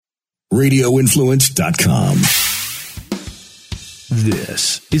RadioInfluence.com.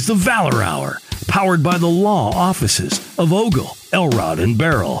 This is the Valor Hour, powered by the law offices of Ogle, Elrod, and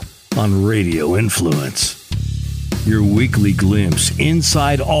Barrel on Radio Influence. Your weekly glimpse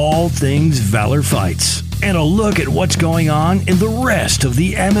inside all things Valor fights and a look at what's going on in the rest of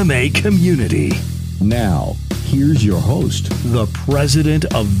the MMA community. Now, here's your host, the president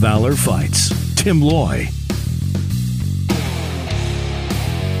of Valor Fights, Tim Loy.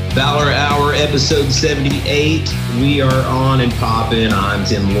 Valor Hour, episode 78. We are on and popping. I'm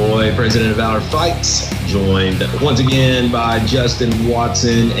Tim Loy, president of Valor Fights, joined once again by Justin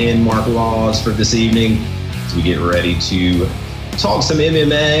Watson and Mark Laws for this evening as we get ready to talk some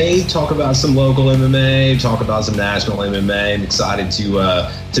MMA, talk about some local MMA, talk about some national MMA. I'm excited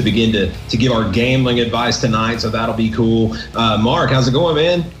to begin to give our gambling advice tonight, so that'll be cool. Mark, how's it going,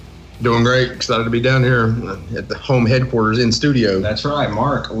 man? Doing great. Excited to be down here at the home headquarters in studio. That's right.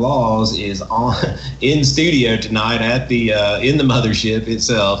 Mark Laws is in studio tonight at the in the mothership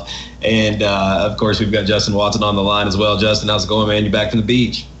itself, and of course we've got Justin Watson on the line as well. Justin, how's it going, man? You back from the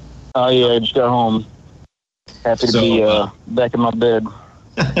beach? Oh yeah, I just got home. Happy to be back in my bed.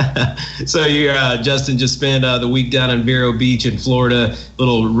 So you, Justin, just spent the week down in Vero Beach in Florida.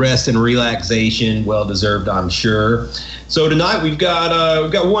 Little rest and relaxation, well deserved, I'm sure. So tonight we've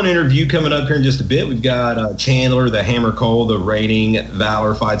got one interview coming up here in just a bit. We've got Chandler, the Hammer Cole, the reigning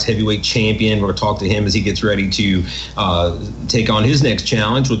Valor Fights heavyweight champion. We're going to talk to him as he gets ready to take on his next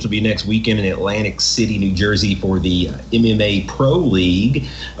challenge, which will be next weekend in Atlantic City, New Jersey, for the MMA Pro League.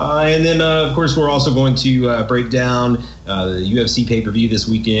 And then, of course, we're also going to break down the UFC pay-per-view this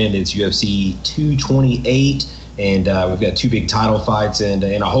weekend. It's UFC 228. And we've got two big title fights and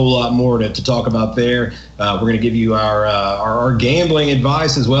a whole lot more to talk about there. We're going to give you our gambling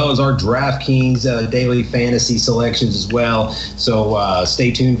advice as well as our DraftKings daily fantasy selections as well. So stay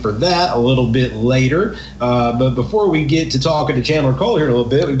tuned for that a little bit later. But before we get to talking to Chandler Cole here in a little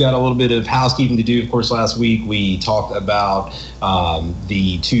bit, we've got a little bit of housekeeping to do. Of course, last week we talked about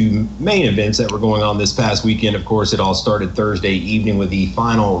the two main events that were going on this past weekend. Of course, it all started Thursday evening with the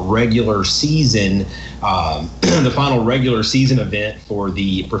final regular season event for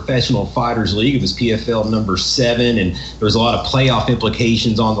the Professional Fighters League. It was PFL number 7, and there was a lot of playoff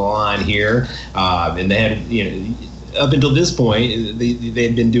implications on the line here. And they had, up until this point, they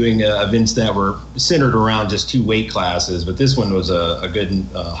had been doing events that were centered around just two weight classes, but this one was a good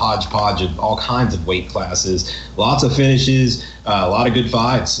hodgepodge of all kinds of weight classes, lots of finishes, a lot of good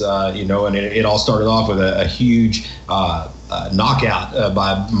fights, and it all started off with a huge knockout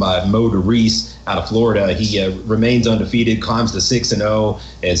by Mo DeReese out of Florida. He remains undefeated, climbs to 6-0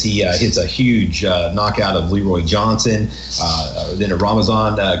 as he hits a huge knockout of Leroy Johnson. Then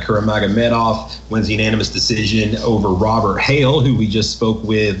Ramazan Kuramagomedov wins the unanimous decision over Robert Hale, who we just spoke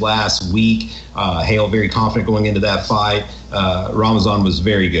with last week. Hale very confident going into that fight. Ramazan was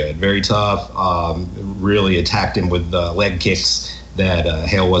very good, very tough, really attacked him with leg kicks that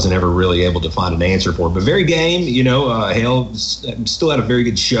Hale wasn't ever really able to find an answer for. But very game, Hale still had a very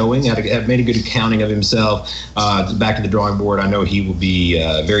good showing, had made a good accounting of himself. Back to the drawing board. I know he will be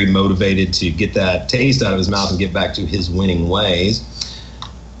very motivated to get that taste out of his mouth and get back to his winning ways.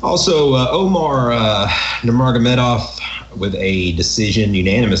 Also, Omar Nurmagomedov with a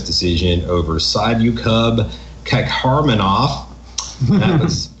unanimous decision over Sadyukub Kakharmanov.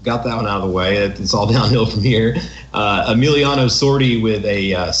 Got that one out of the way. It's all downhill from here. Emiliano Sordi with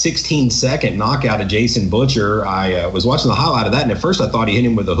a 16-second knockout of Jason Butcher. I was watching the highlight of that, and at first I thought he hit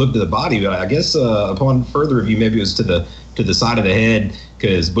him with a hook to the body, but I guess upon further review, maybe it was to the side of the head,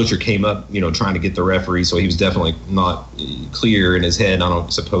 because Butcher came up, trying to get the referee, so he was definitely not clear in his head. I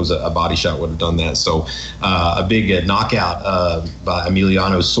don't suppose a body shot would have done that. So a big knockout by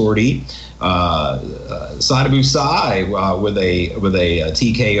Emiliano Sordi. Sadibou Sai with a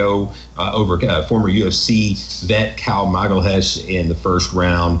TKO over former UFC vet Cal Magalhaes in the first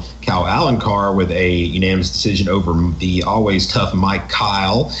round. Cal Alankar with a unanimous decision over the always tough Mike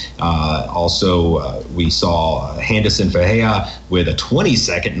Kyle. Also, we saw Henderson Fajea with a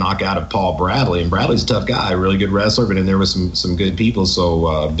 20-second knockout of Paul Bradley. And Bradley's a tough guy, a really good wrestler, but in there was some good people.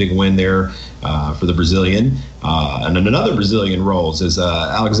 So big win there for the Brazilian. And then another Brazilian rolls is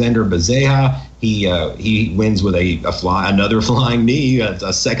Alexander Bezerra. He wins with another flying knee,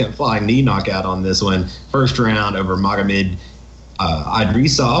 a second flying knee knockout on this one. First round over Magomed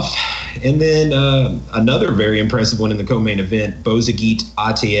Idrisov. And then another very impressive one in the co-main event, Bozagit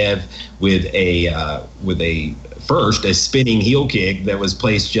Ataev with a spinning heel kick that was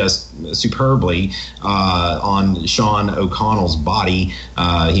placed just superbly on Sean O'Connell's body.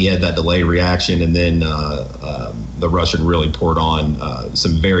 He had that delay reaction, and then the Russian really poured on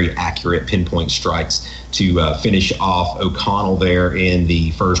some very accurate pinpoint strikes to finish off O'Connell there in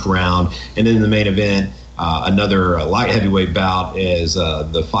the first round. And then in the main event, another light heavyweight bout as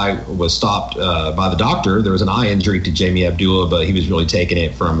the fight was stopped by the doctor. There was an eye injury to Jamie Abdullah, but he was really taking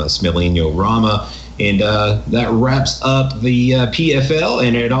it from Smilinho Rama. And that wraps up the PFL,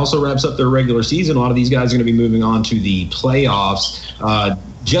 and it also wraps up their regular season. A lot of these guys are going to be moving on to the playoffs.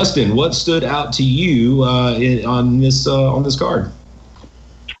 Justin, what stood out to you on this card?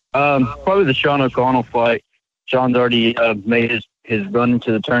 Probably the Sean O'Connell fight. Sean's already made his run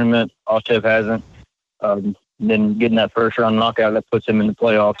into the tournament. Ataev hasn't. Then getting that first round knockout, that puts him in the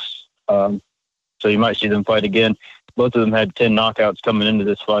playoffs. So you might see them fight again. Both of them had 10 knockouts coming into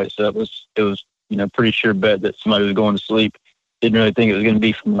this fight, so it was pretty sure bet that somebody was going to sleep. Didn't really think it was going to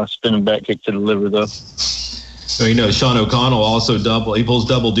be from a spinning back kick to the liver, though. So, Sean O'Connell also pulls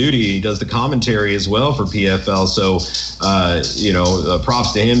double duty. He does the commentary as well for PFL. So,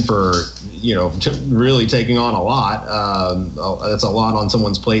 props to him for, really taking on a lot. That's a lot on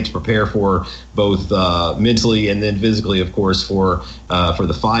someone's plate to prepare for, both mentally and then physically, of course, for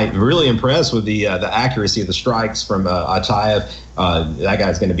the fight. Really impressed with the accuracy of the strikes from Ataev. That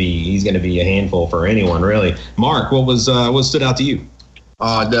guy's going to be a handful for anyone, really. Mark, what stood out to you?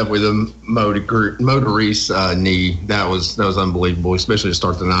 Definitely the Motorese knee. That was unbelievable, especially to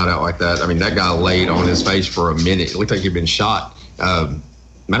start the night out like that. I mean, that guy laid on his face for a minute. It looked like he'd been shot.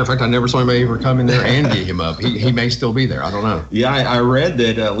 Matter of fact, I never saw anybody ever come in there and get him up. He may still be there. I don't know. Yeah, I read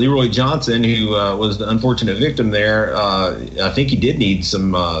that Leroy Johnson, who was the unfortunate victim there, I think he did need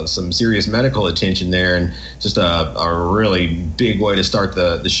some serious medical attention there, and just a really big way to start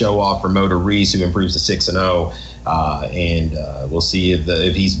the show off for Motorese, who improves to 6-0. And we'll see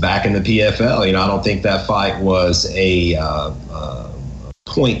if he's back in the PFL. I don't think that fight was a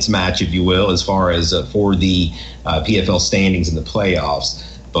points match, if you will, as far as for the PFL standings in the playoffs.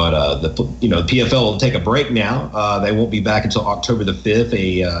 But the PFL will take a break now. They won't be back until October the 5th,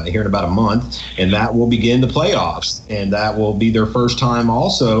 here in about a month, and that will begin the playoffs. And that will be their first time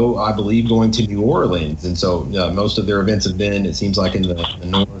also, I believe, going to New Orleans. And so most of their events have been, it seems like, in the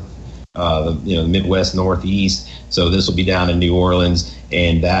north, the Midwest, Northeast. So this will be down in New Orleans,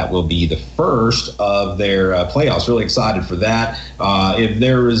 and that will be the first of their playoffs. Really excited for that. If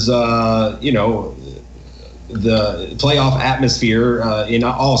there is, the playoff atmosphere in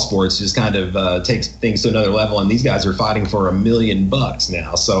all sports just kind of takes things to another level, and these guys are fighting for $1 million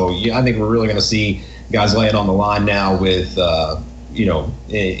now. So I think we're really going to see guys lay it on the line now with,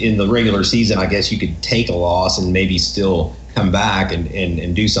 in the regular season, I guess you could take a loss and maybe still come back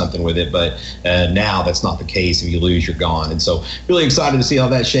and do something with it. But now that's not the case. If you lose, you're gone. And so really excited to see how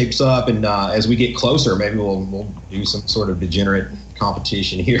that shapes up. And as we get closer, maybe we'll do some sort of degenerate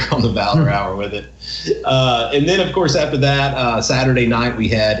competition here on the Valor Hour with it. And then, of course, after that, Saturday night, we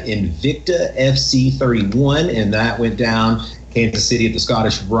had Invicta FC 31, and that went down Kansas City at the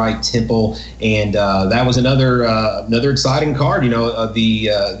Scottish Rite Temple, and that was another exciting card. The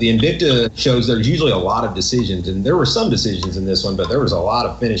Invicta shows there's usually a lot of decisions, and there were some decisions in this one, but there was a lot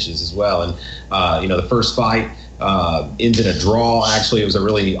of finishes as well. And the first fight ends in a draw. Actually, it was a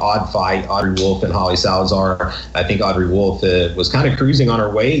really odd fight. Audrey Wolf and Holly Salazar. I think Audrey Wolf was kind of cruising on her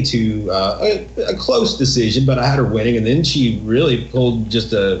way to a close decision, but I had her winning, and then she really pulled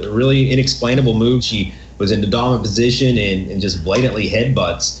just a really inexplainable move. She was in the dominant position and just blatantly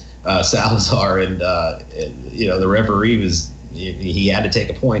headbutts Salazar, and the referee he had to take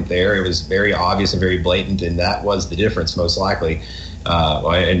a point there. It was very obvious and very blatant, and that was the difference most likely.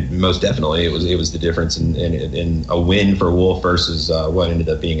 And most definitely, it was the difference in a win for Wolf versus what ended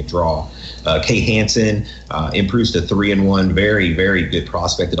up being a draw. Kay Hansen improves to 3-1, very, very good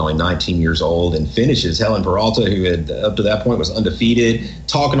prospect at only 19 years old, and finishes Helen Peralta, who had up to that point was undefeated.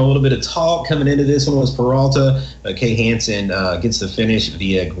 Talking a little bit of talk coming into this one was Peralta. Kay Hansen gets the finish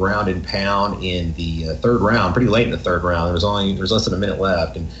via ground and pound in the third round, pretty late in the third round. There's less than a minute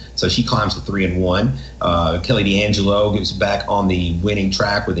left, and so she climbs to 3-1. Kelly D'Angelo gets back on the the winning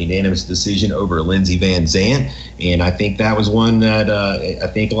track with a unanimous decision over Lindsey Van Zandt. And I think that was one that I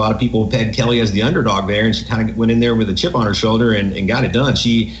think a lot of people pegged Kelly as the underdog there, and she kind of went in there with a chip on her shoulder and got it done.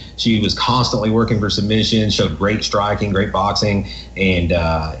 She was constantly working for submission, showed great striking, great boxing, and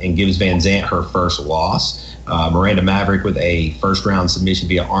gives Van Zandt her first loss. Miranda Maverick with a first-round submission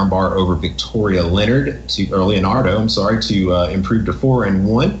via armbar over Victoria Leonardo to improve to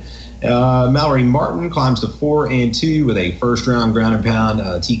 4-1. Mallory Martin climbs to 4-2 with a first-round ground and pound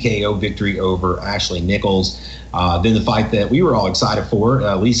TKO victory over Ashley Nichols. Then the fight that we were all excited for,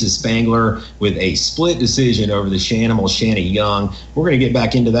 Lisa Spangler with a split decision over the Shanimal Shanna Young. We're going to get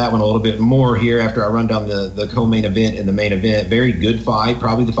back into that one a little bit more here after I run down the co-main event and the main event. Very good fight,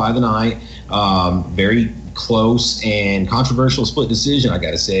 probably the fight of the night. Very close and controversial split decision, I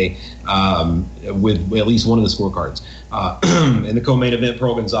got to say, with at least one of the scorecards. In the co-main event,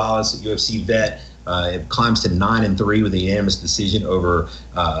 Pearl Gonzalez, UFC vet, it climbs to 9-3 with a unanimous decision over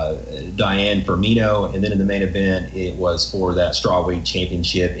Diane Firmino. And then in the main event, it was for that strawweight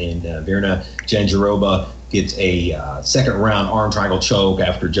championship, and Virna Jandiroba gets a second-round arm triangle choke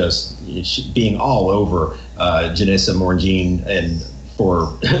after just being all over Janissa Morgine and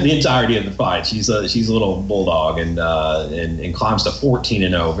for the entirety of the fight. She's a little bulldog and climbs to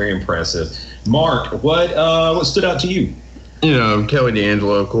 14-0. Very impressive. Mark, what stood out to you? Kelly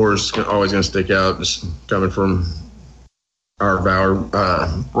D'Angelo, of course, always going to stick out, just coming from our Valor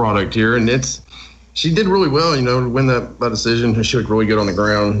product here. And she did really well, to win that by decision. She looked really good on the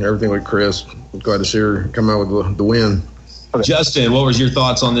ground. Everything looked crisp. Glad to see her come out with the win. Okay. Justin, what was your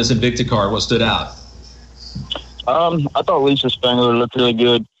thoughts on this Invicta card? What stood out? I thought Lisa Spangler looked really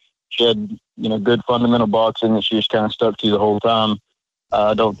good. She had, good fundamental boxing that she just kind of stuck to the whole time.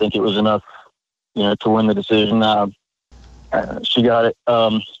 I don't think it was enough, to win the decision. She got it.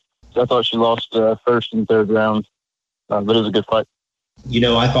 I thought she lost first and third rounds, but it was a good fight.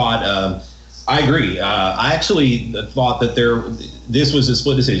 I agree. I actually thought that this was a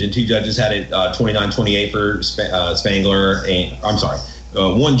split decision. Two judges had it 29-28 for Spangler.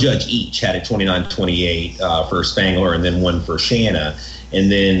 One judge each had it 29-28 for Spangler, and then one for Shanna.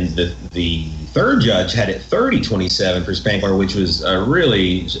 And then the third judge had it 30-27 for Spangler, which was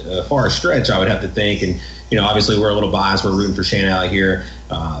really a far stretch, I would have to think. And, obviously we're a little biased. We're rooting for Shanna out here.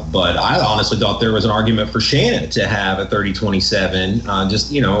 But I honestly thought there was an argument for Shanna to have a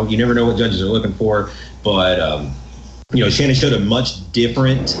 30-27. You never know what judges are looking for. But, Shanna showed a much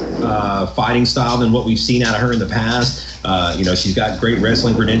different fighting style than what we've seen out of her in the past. She's got great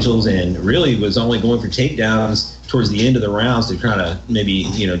wrestling credentials and really was only going for takedowns towards the end of the rounds to kind of maybe,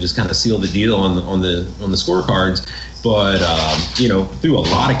 just kind of seal the deal on the scorecards. But, threw a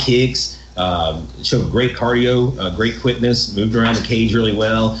lot of kicks. Showed great cardio, great quickness, moved around the cage really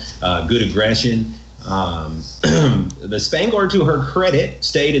well, good aggression. The Spangler, to her credit,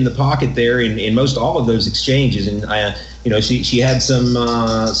 stayed in the pocket there in most all of those exchanges, and she had some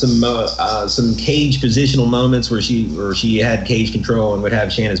cage positional moments where she had cage control and would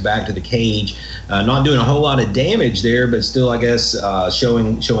have Shanna's back to the cage, not doing a whole lot of damage there, but still, I guess,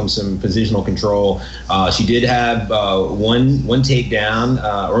 showing some positional control. She did have one takedown,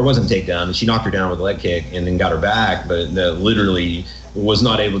 or it wasn't a takedown. She knocked her down with a leg kick and then got her back, but literally was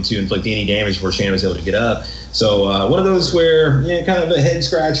not able to inflict any damage before Shanna was able to get up. So one of those where kind of a head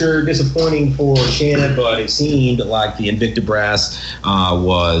scratcher, disappointing for Shanna, but it seemed like the Invicta brass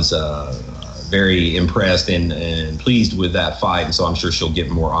was very impressed and pleased with that fight, and so I'm sure she'll get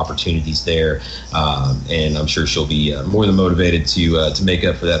more opportunities there, and I'm sure she'll be more than motivated to make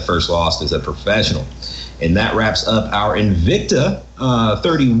up for that first loss as a professional. And that wraps up our Invicta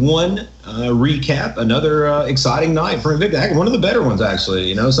 31 recap. Another exciting night for Invicta. One of the better ones,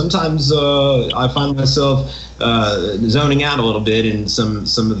 actually. Sometimes I find myself zoning out a little bit in some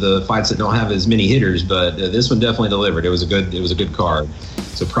of the fights that don't have as many hitters, but this one definitely delivered. It was a good card.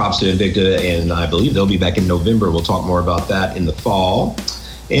 So props to Invicta, and I believe they'll be back in November. We'll talk more about that in the fall.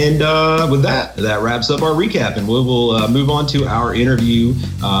 And with that wraps up our recap, and we will move on to our interview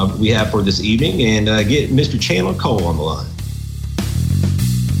we have for this evening and get Mr. Chandler Cole on the line.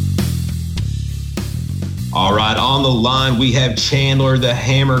 All right, on the line we have Chandler the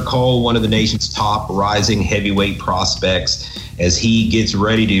Hammer Cole, one of the nation's top rising heavyweight prospects, as he gets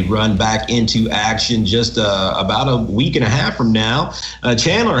ready to run back into action just about a week and a half from now.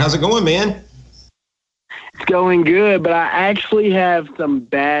 Chandler, how's it going, man? It's going good, but I actually have some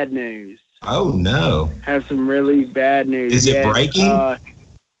bad news. Oh, no. Have some really bad news. Is it breaking?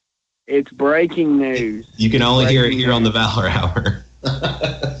 It's breaking news. You can only hear it here on the Valor Hour.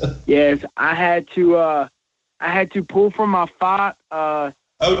 Yes, I had to pull from my fight. Oh,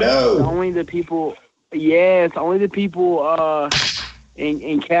 no. Only the people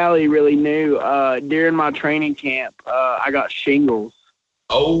in Cali really knew. During my training camp, I got shingles.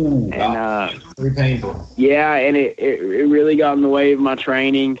 Oh, and very painful. Yeah, and it really got in the way of my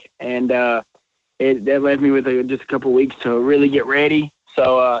training, and that left me with just a couple weeks to really get ready.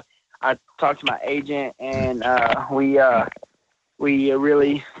 So I talked to my agent, and we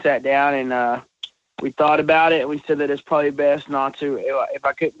really sat down and we thought about it, and we said that it's probably best not to. If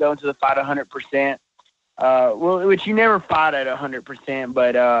I couldn't go into the fight 100%, which you never fight at 100%,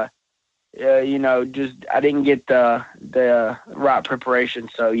 but just I didn't get the right preparation,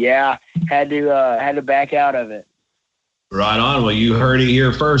 so yeah, had to back out of it. Right on. Well, you heard it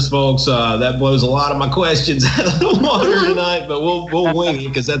here first, folks. That blows a lot of my questions out of the water tonight, but we'll wing it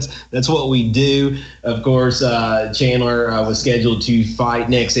because that's what we do. Of course, Chandler was scheduled to fight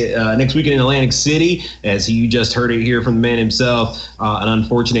next weekend in Atlantic City, as you just heard it here from the man himself. An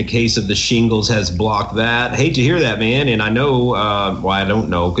unfortunate case of the shingles has blocked that. Hate to hear that, man. And I know, I don't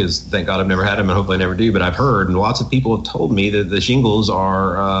know because thank God I've never had them and hopefully I never do, but I've heard and lots of people have told me that the shingles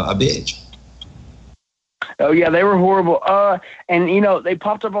are a bitch. Oh yeah, they were horrible. And they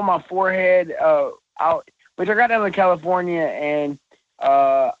popped up on my forehead. Which I got down to California, and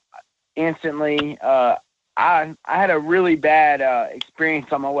instantly, I had a really bad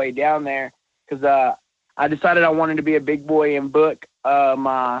experience on my way down there because I decided I wanted to be a big boy and book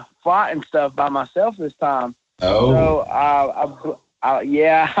my flight and stuff by myself this time. Oh. So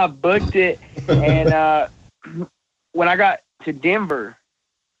I booked it, and when I got to Denver,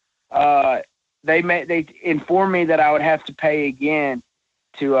 they informed me that I would have to pay again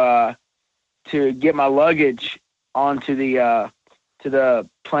to get my luggage onto the to the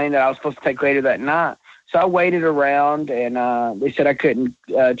plane that I was supposed to take later that night. So I waited around, and they said I couldn't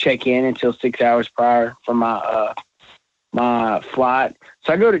check in until 6 hours prior from my my flight.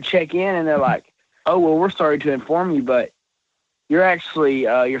 So I go to check in, and they're like, "Oh well, we're sorry to inform you, but you're actually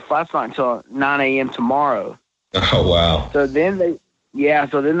your flight's not until 9 a.m. tomorrow." Oh wow! So then they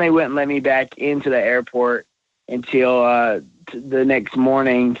wouldn't let me back into the airport until the next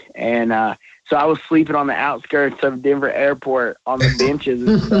morning, and so I was sleeping on the outskirts of Denver Airport on the benches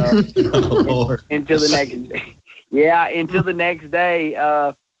and stuff until the next day. Yeah, until the next day,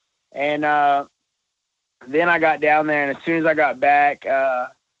 and then I got down there, and as soon as I got back,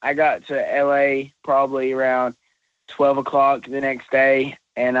 I got to LA probably around 12 o'clock the next day,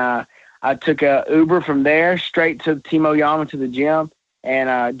 and I took a Uber from there straight to Timo Yama to the gym,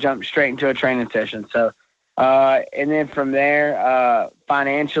 and jumped straight into a training session. So, and then from there,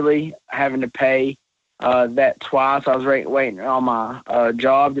 financially having to pay that twice. I was waiting on my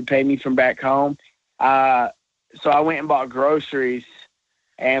job to pay me from back home. So I went and bought groceries,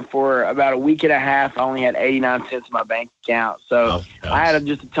 and for about a week and a half, I only had 89 cents in my bank account. So I had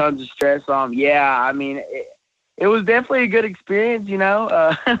just a tons of stress on. Yeah, I mean, it was definitely a good experience, it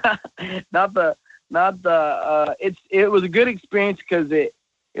was a good experience because it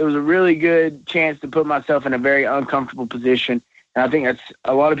was a really good chance to put myself in a very uncomfortable position. And I think that's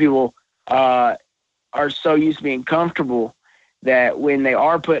a lot of people are so used to being comfortable that when they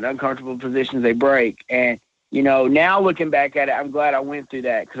are put in uncomfortable positions, they break. And, now looking back at it, I'm glad I went through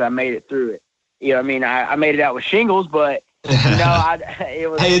that because I made it through it. I made it out with shingles, but, it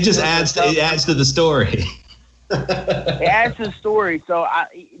adds to the story. It adds to the story. So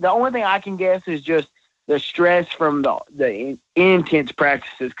the only thing I can guess is just the stress from the intense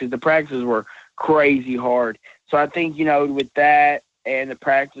practices, because the practices were crazy hard. So I think, with that and the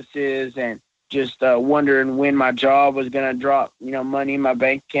practices and just wondering when my job was going to drop, money in my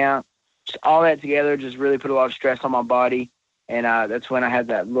bank account, just all that together just really put a lot of stress on my body. And that's when I had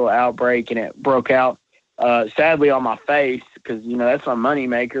that little outbreak, and it broke out, sadly, on my face because, that's my money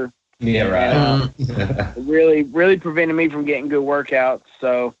maker. Yeah, right. And, really, really prevented me from getting good workouts.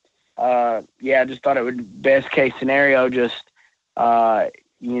 So, I just thought it would best case scenario, just,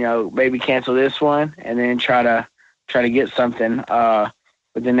 maybe cancel this one and then try to get something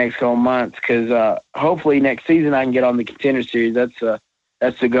with the next couple months. Cause, hopefully next season I can get on the Contender Series. That's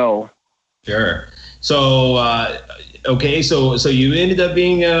the goal. Sure. So, okay. So you ended up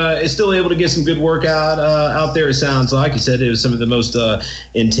being still able to get some good workout out there. It sounds like you said it was some of the most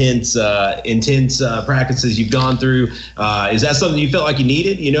intense practices you've gone through. Is that something you felt like you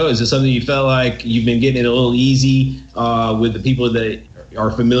needed? Is it something you felt like you've been getting it a little easy with the people that are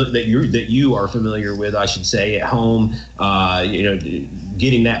familiar that you are familiar with, I should say, at home?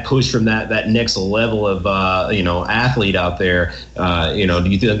 Getting that push from that next level of athlete out there. Do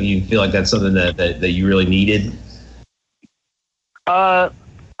you feel like that's something that you really needed? I'll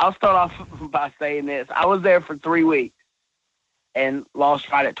start off by saying this. I was there for 3 weeks and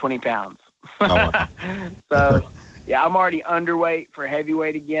lost right at 20 pounds. Oh. So yeah, I'm already underweight for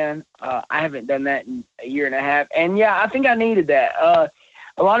heavyweight again. I haven't done that in a year and a half. And yeah, I think I needed that.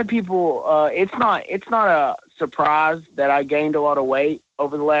 A lot of people, it's not a surprise that I gained a lot of weight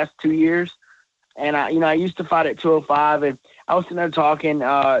over the last 2 years. And I used to fight at 205, and I was sitting there talking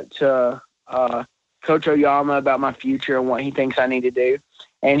to Coach Oyama about my future and what he thinks I need to do.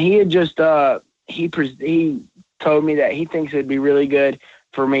 And he had just he told me that he thinks it'd be really good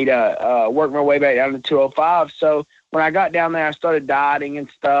for me to work my way back down to 205. So when I got down there, I started dieting and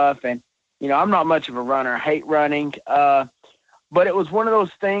stuff. And I'm not much of a runner. I hate running. But it was one of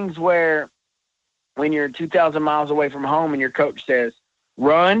those things where when you're 2,000 miles away from home and your coach says,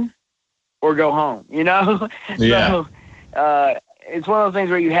 run or go home, Yeah. So it's one of those things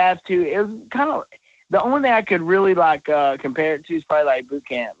where you have to. It was kind of the only thing I could really compare it to is probably like boot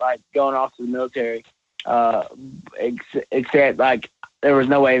camp, like going off to the military. Except there was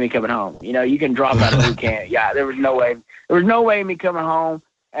no way of me coming home. You can drop out of boot camp. Yeah, there was no way. There was no way of me coming home.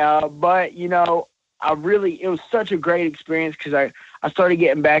 But it was such a great experience because I started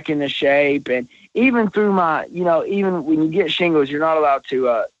getting back into shape, and even through my, even when you get shingles, you're not allowed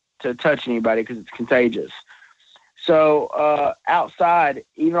to touch anybody because it's contagious. So outside,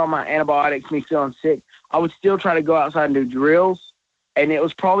 even on my antibiotics, me feeling sick, I would still try to go outside and do drills, and it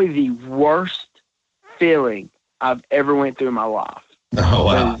was probably the worst feeling I've ever went through in my life. Oh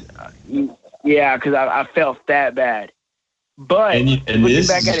wow! Because I felt that bad. But you're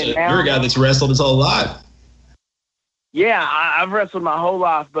a guy that's wrestled his whole life. Yeah, I've wrestled my whole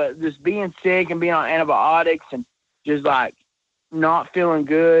life, but just being sick and being on antibiotics and just not feeling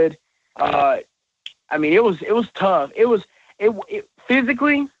good. It was tough. It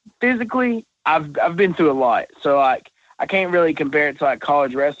physically. I've been through a lot, so I can't really compare it to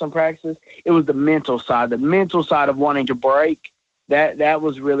college wrestling practices. It was the mental side of wanting to break. That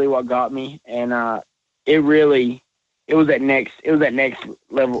was really what got me, and it was that next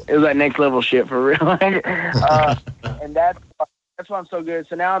level shit for real. And that's why I'm so good.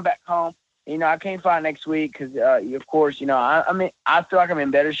 So now I'm back home. I can't fight next week because, of course, I feel like I'm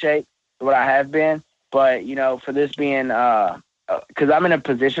in better shape than what I have been. But, for this being because I'm in a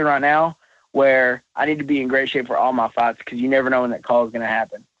position right now where I need to be in great shape for all my fights because you never know when that call is going to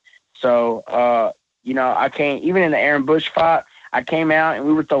happen. So, I can't – even in the Aaron Bush fight, I came out and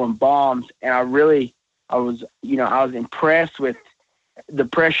we were throwing bombs, and I was impressed with the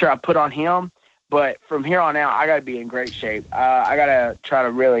pressure I put on him. But from here on out, I got to be in great shape. I got to try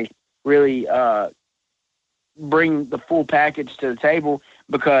to really bring the full package to the table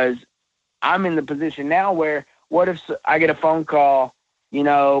because I'm in the position now where what if I get a phone call,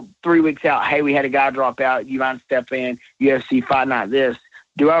 3 weeks out, hey, we had a guy drop out, you mind step in, UFC fight night this.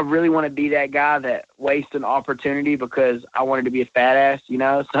 Do I really want to be that guy that wastes an opportunity because I wanted to be a fat ass,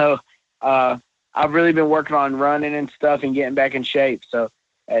 So I've really been working on running and stuff and getting back in shape. So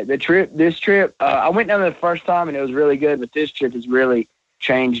this trip, I went down there the first time and it was really good, but this trip has really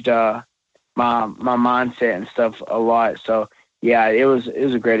changed my mindset and stuff a lot. So yeah, it was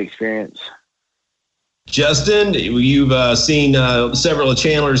a great experience. Justin, you've seen several of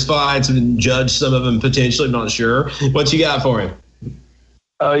Chandler's fights and judged some of them potentially. I'm not sure. What you got for him?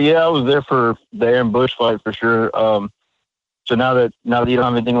 Yeah, I was there for the Aaron Bush fight for sure. So now that you don't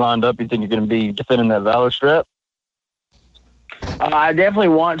have anything lined up, you think you're going to be defending that Valor strap? I definitely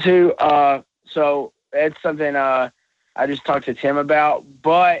want to. So that's something I just talked to Tim about.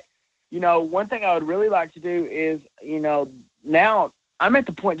 But, one thing I would really like to do is, now I'm at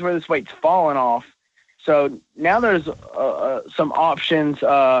the point where this weight's falling off. So now there's some options,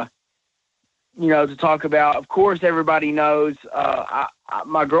 to talk about. Of course, everybody knows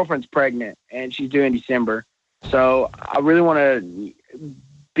my girlfriend's pregnant, and she's due in December. So I really want to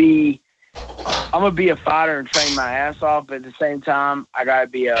I'm going to be a fighter and train my ass off, but at the same time, I got to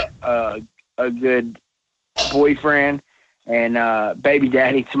be a good boyfriend and baby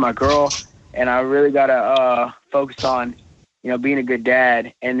daddy to my girl. And I really got to focus on, being a good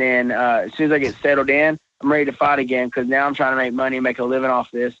dad. And then as soon as I get settled in, I'm ready to fight again because now I'm trying to make money and make a living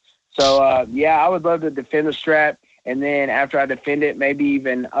off this. So, I would love to defend the strap. And then after I defend it, maybe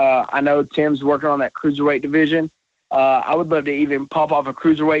even I know Tim's working on that cruiserweight division. I would love to even pop off a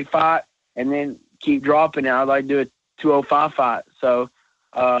cruiserweight fight and then keep dropping it. I'd like to do a 205 fight. So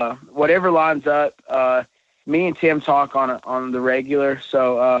whatever lines up, me and Tim talk on the regular.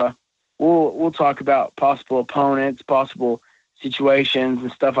 So we'll talk about possible opponents, possible situations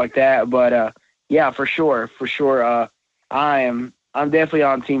and stuff like that. But yeah, for sure. I'm definitely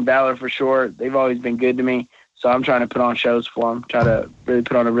on Team Valor for sure. They've always been good to me. So I'm trying to put on shows for them, try to really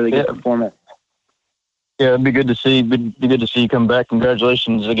put on a really good performance. Yeah, it'd be good to see. Be good to see you come back.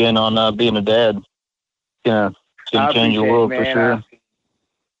 Congratulations again on being a dad. Yeah, going to change the world for sure.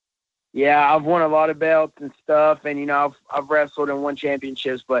 Yeah, I've won a lot of belts and stuff, and, you know, I've wrestled and won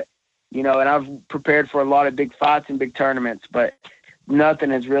championships, but, you know, and I've prepared for a lot of big fights and big tournaments, but nothing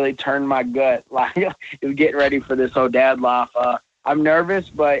has really turned my gut like getting ready for this whole dad life. I'm nervous,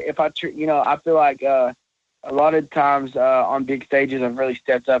 but if I feel like a lot of times on big stages I've really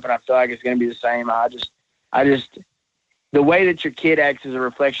stepped up, and I feel like it's going to be the same. I just the way that your kid acts is a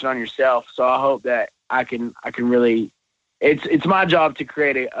reflection on yourself. So I hope that I can really. It's my job to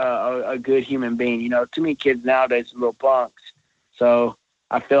create a good human being. You know, too many kids nowadays are little punks. So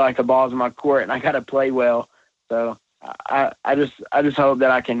I feel like the ball's in my court, and I got to play well. So I just hope that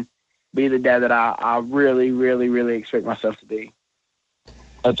I can be the dad that I really, really, really expect myself to be.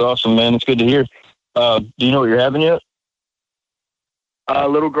 That's awesome, man. It's good to hear. Do you know what you're having yet?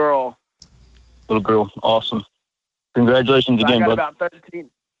 Little girl. Little girl. Awesome. Congratulations again, bud.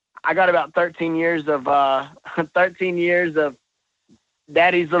 I got about 13 years of 13 years of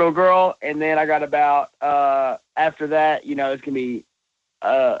daddy's little girl, and then I got about after that, you know, it's gonna be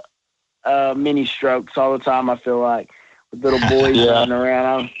mini strokes all the time. I feel like with little boys running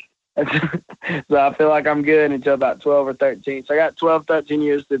around. So I feel like I'm good until about 12 or 13. So I got 12, 13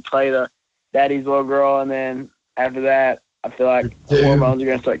 years to play the daddy's little girl, and then after that, I feel like hormones are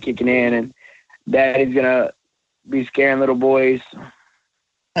gonna start kicking in, and daddy's gonna be scaring little boys.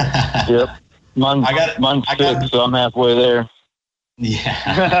 Yep. Mine's 6, so I'm halfway there.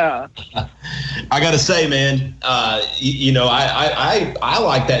 Yeah. I got to say, man, you know, I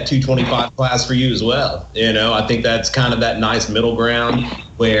like that 225 class for you as well. You know, I think that's kind of that nice middle ground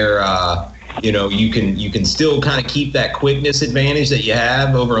where, you know, you can still kind of keep that quickness advantage that you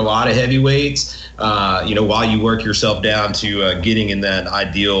have over a lot of heavyweights, you know, while you work yourself down to getting in that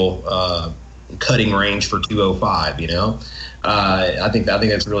ideal cutting range for 205, you know. I think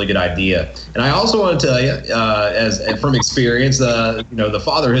that's a really good idea. And I also want to tell you, as from experience, you know, the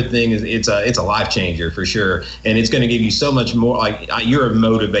fatherhood thing it's a life changer for sure, and it's going to give you so much more. Like, you're a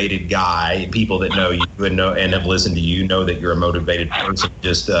motivated guy. People that know you and have listened to you know that you're a motivated person,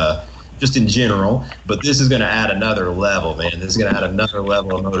 just in general. But this is going to add another level, man. This is going to add another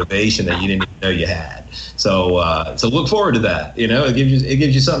level of motivation that you didn't even know you had. So look forward to that. You know, it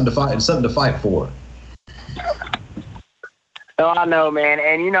gives you something to fight for. Oh, I know, man.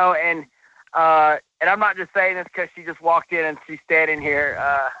 And, you know, and I'm not just saying this because she just walked in and she's standing here.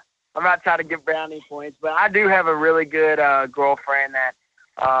 I'm not trying to give brownie points, but I do have a really good girlfriend that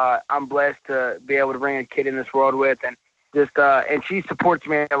I'm blessed to be able to bring a kid in this world with. And just and she supports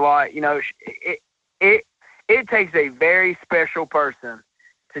me a lot. You know, it takes a very special person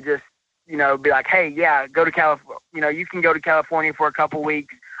to just, you know, be like, hey, yeah, go to California. You know, you can go to California for a couple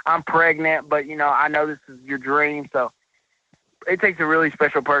weeks. I'm pregnant, but, you know, I know this is your dream. So it takes a really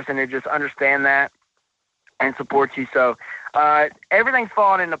special person to just understand that and support you. So everything's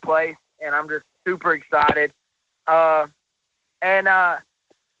falling into place, and I'm just super excited. And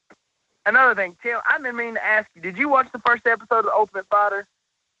another thing, Tim, I've been meaning to ask you, did you watch the first episode of The Ultimate Fighter?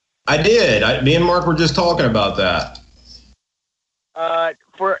 I did. Me and Mark were just talking about that.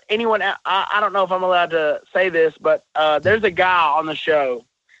 For anyone, I don't know if I'm allowed to say this, but there's a guy on the show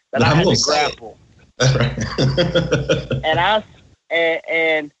that I had to grapple. and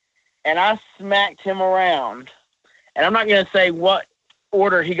I smacked him around, and I'm not going to say what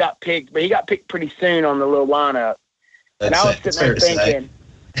order he got picked, but he got picked pretty soon on the little lineup. And I was sitting there thinking,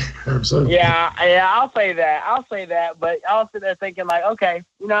 yeah, I'll say that, but I was sitting there thinking, like, okay,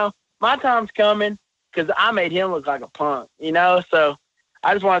 you know, my time's coming, because I made him look like a punk, you know. So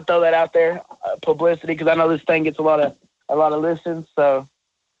I just want to throw that out there, publicity, because I know this thing gets a lot of listens. So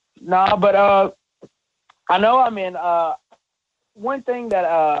no, but I know I'm in. One thing that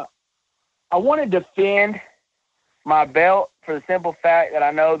I want to defend my belt for the simple fact that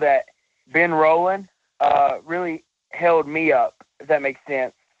I know that Ben Rowland really held me up, if that makes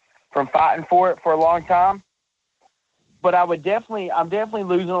sense, from fighting for it for a long time. But I'm definitely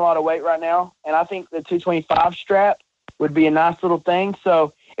losing a lot of weight right now, and I think the 225 strap would be a nice little thing.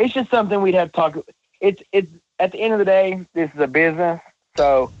 So it's just something we'd have to talk. It's at the end of the day, this is a business.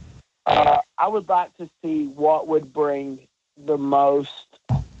 So I would like to see what would bring the most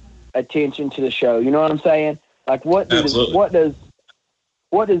attention to the show. You know what I'm saying? Like, what does the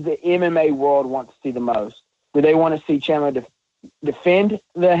MMA world want to see the most? Do they want to see Chandler defend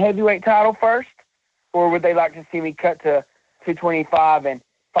the heavyweight title first? Or would they like to see me cut to 225 and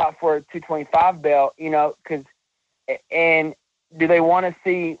fight for a 225 belt, you know, and do they want to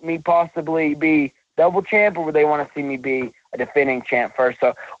see me possibly be double champ, or would they want to see me be a defending champ first?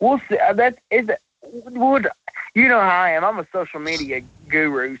 So we'll see. You know how I am. I'm a social media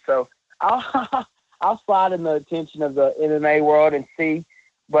guru, so I'll slide in the attention of the MMA world and see.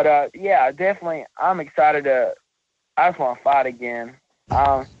 But yeah, definitely, I'm excited I just want to fight again.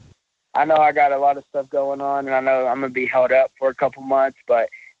 I know I got a lot of stuff going on, and I know I'm gonna be held up for a couple months. But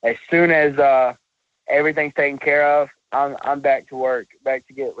as soon as everything's taken care of, I'm back to work, back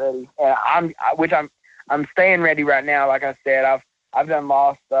to get ready. And I'm staying ready right now. Like I said, I've done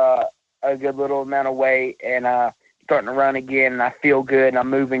lost a good little amount of weight, and starting to run again, and I feel good, and I'm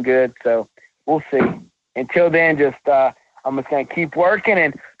moving good. So we'll see. Until then, I'm just gonna keep working,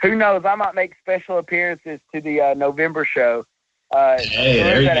 and who knows, I might make special appearances to the November show. Hey,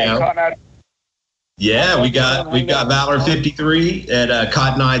 there you go. Yeah, we got Valor 53 at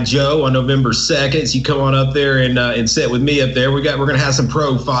Cotton Eye Joe on November 2nd. So you come on up there and sit with me up there. We're gonna have some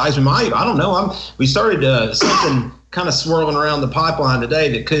pro fights. I don't know. We started something kind of swirling around the pipeline today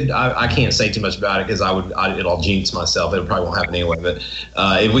that I can't say too much about it because it'll jinx myself. It probably won't happen anyway. But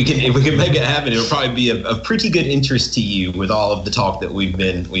if we can make it happen, it'll probably be of pretty good interest to you with all of the talk that we've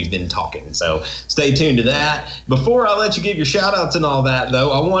been talking. So stay tuned to that. Before I let you give your shout outs and all that,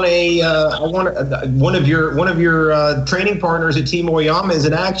 though, I want one of your training partners at Team Oyama is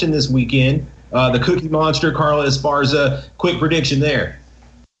in action this weekend. The Cookie Monster, Carla Esparza. Quick prediction there.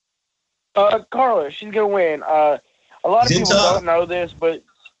 Carla, she's gonna win. A lot of people don't know this, but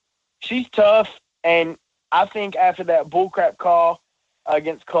she's tough, and I think after that bullcrap call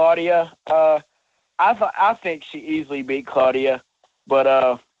against Claudia, I think she easily beat Claudia.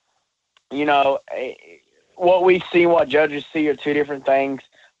 But what we see, what judges see, are two different things.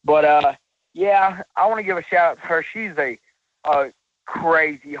 But yeah, I want to give a shout out to her. She's a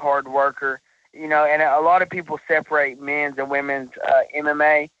crazy hard worker, and a lot of people separate men's and women's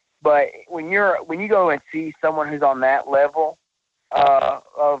MMA. But when you go and see someone who's on that level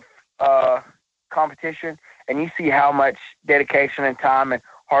of competition, and you see how much dedication and time and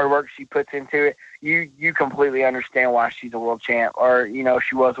hard work she puts into it, you completely understand why she's a world champ, or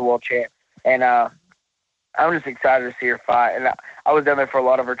she was a world champ. And I'm just excited to see her fight. And I was down there for a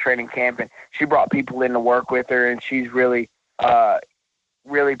lot of her training camp, and she brought people in to work with her, and she's really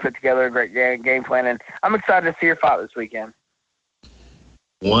put together a great game plan. And I'm excited to see her fight this weekend.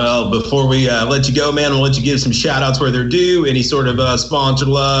 Well, before we let you go, man, I'll let you give some shout-outs where they're due, any sort of sponsored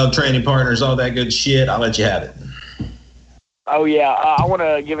love, training partners, all that good shit. I'll let you have it. Oh, yeah. I want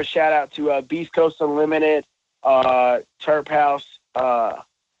to give a shout-out to Beast Coast Unlimited, Turp House,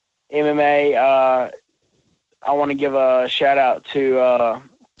 MMA. I want to give a shout-out to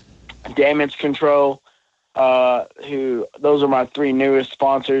Damage Control, those are my three newest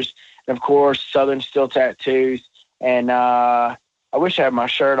sponsors. And, of course, Southern Steel Tattoos, and I wish I had my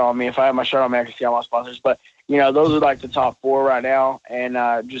shirt on me. If I had my shirt on me, I could see all my sponsors. But, those are like the top four right now.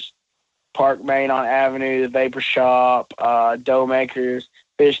 And just Park Main on Avenue, the Vapor Shop, Dough Makers,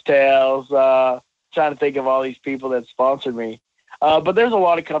 Fishtails, trying to think of all these people that sponsored me. But there's a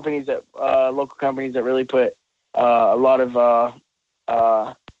lot of companies local companies that really put a lot of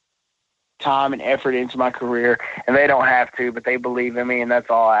time and effort into my career. And they don't have to, but they believe in me. And that's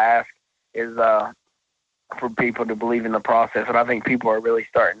all I ask is for people to believe in the process. And I think people are really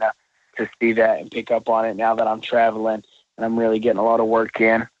starting to see that and pick up on it now that I'm traveling and I'm really getting a lot of work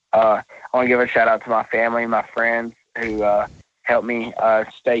in. I want to give a shout out to my family, my friends who helped me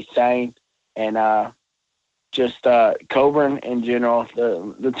stay sane, and just Coburn in general,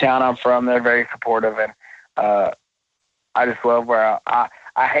 the town I'm from. They're very supportive, and I just love where I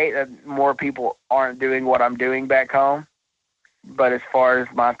hate that more people aren't doing what I'm doing back home. But as far as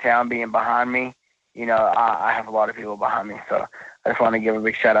my town being behind me, I have a lot of people behind me, so I just want to give a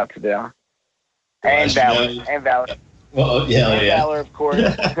big shout out to them. And Valor. Well, yeah. Valor, of course.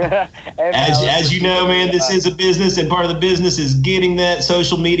 As you know, man, this is a business, and part of the business is getting that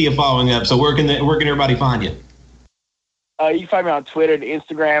social media following up. So where can everybody find you? You can find me on Twitter and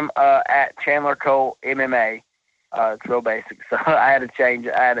Instagram at Chandler Cole MMA. It's real basic, so I had to change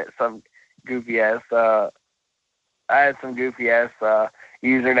it. I had some goofy ass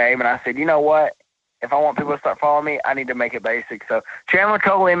username, and I said, you know what? If I want people to start following me, I need to make it basic. So Chandler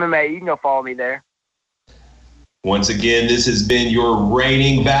Cole MMA, you can go follow me there. Once again, this has been your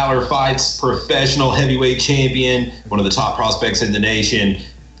reigning Valor Fights professional heavyweight champion, one of the top prospects in the nation,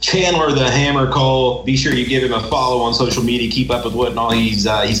 Chandler the Hammer Cole. Be sure you give him a follow on social media. Keep up with what and all he's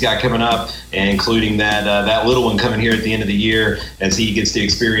got coming up, including that little one coming here at the end of the year as he gets to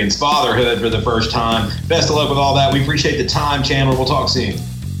experience fatherhood for the first time. Best of luck with all that. We appreciate the time, Chandler. We'll talk soon.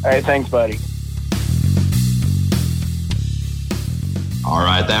 All right, thanks, buddy. All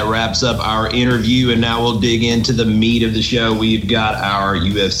right, that wraps up our interview, and now we'll dig into the meat of the show. We've got our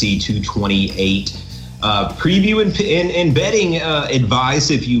UFC 228 preview and betting advice,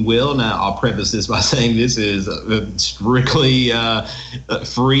 if you will. Now, I'll preface this by saying this is strictly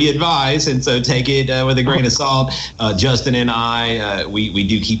free advice, and so take it with a grain of salt. Justin and I, we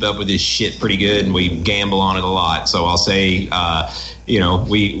do keep up with this shit pretty good, and we gamble on it a lot. So I'll say,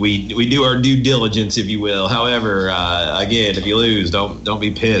 we do our due diligence, if you will. However, again, if you lose, don't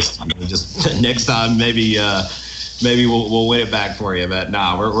be pissed. Just next time, maybe we'll win it back for you. But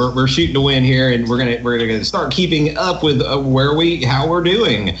nah, we're shooting to win here, and we're gonna start keeping up with how we're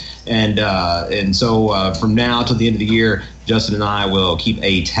doing, and so from now till the end of the year, Justin and I will keep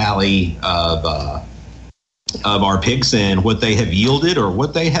a tally of our picks and what they have yielded or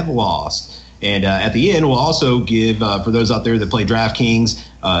what they have lost. And at the end, we'll also give, for those out there that play DraftKings,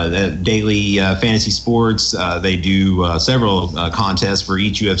 daily fantasy sports, they do several contests for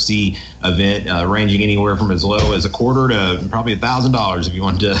each UFC event, ranging anywhere from as low as $250 to probably $1,000 if you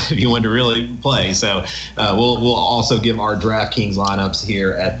want to really play. So we'll also give our DraftKings lineups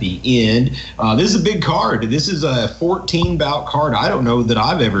here at the end. This is a big card. This is a 14-bout card. I don't know that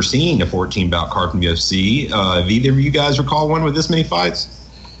I've ever seen a 14-bout card from UFC. Have either of you guys recall one with this many fights?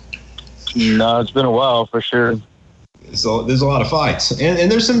 No, it's been a while for sure. So there's a lot of fights,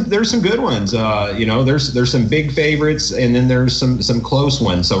 and there's some good ones. There's some big favorites, and then there's some close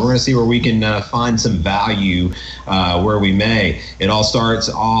ones. So we're going to see where we can find some value where we may. It all starts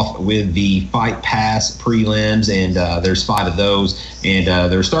off with the Fight Pass prelims, and there's 5 of those, and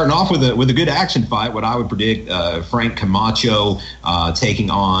they're starting off with a good action fight. What I would predict, Frank Camacho taking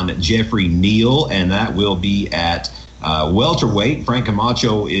on Jeffrey Neal, and that will be at welterweight. Frank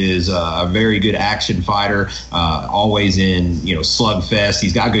Camacho is a very good action fighter, always in slugfest.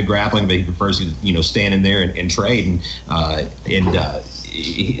 He's got good grappling, but he prefers to stand in there and trade.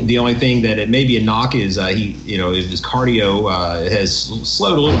 The only thing that it may be a knock is his cardio has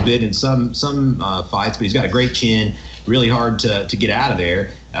slowed a little bit in some fights, but he's got a great chin. Really hard to get out of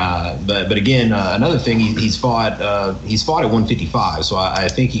there. But again, another thing, he's fought at 155, so I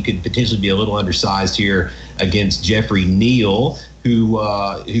think he could potentially be a little undersized here against Jeffrey Neal, who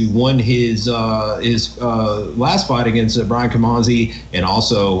won his last fight against Brian Kamanzi, and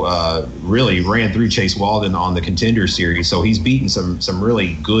also really ran through Chase Walden on the Contender Series. So he's beaten some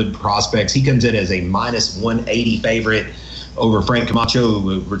really good prospects. He comes in as a minus 180 favorite over Frank Camacho,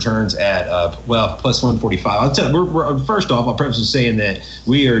 who returns at plus 145. I'll tell you, first off, I'll preface with saying that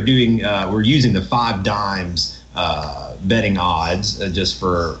we're using the 5 dimes betting odds just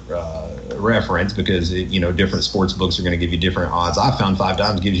for reference, because different sports books are going to give you different odds. I found 5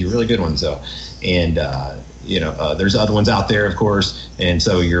 dimes gives you really good ones though, and there's other ones out there, of course, and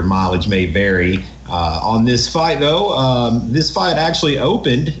so your mileage may vary. On this fight though, this fight actually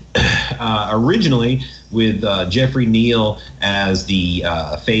opened originally with Jeffrey Neal as the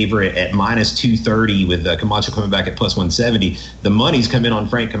favorite at minus 230, with Camacho coming back at plus 170. The money's come in on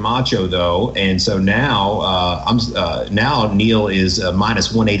Frank Camacho though, and so now now Neal is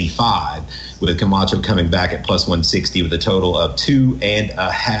minus 185, with Camacho coming back at plus 160 with a total of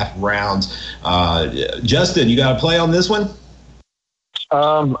 2.5 rounds. Justin, you got a play on this one?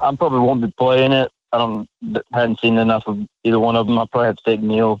 I probably won't be playing it. Hadn't seen enough of either one of them. I'll probably have to take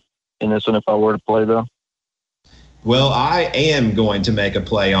Neal in this one if I were to play though. Well, I am going to make a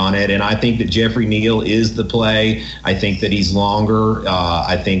play on it, and I think that Jeffrey Neal is the play. I think that he's longer.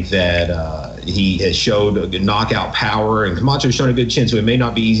 I think that he has showed a good knockout power, and Camacho's shown a good chin, so it may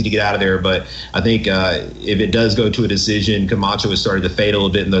not be easy to get out of there. But I think if it does go to a decision, Camacho has started to fade a little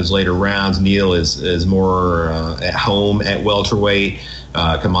bit in those later rounds. Neal is more at home at welterweight.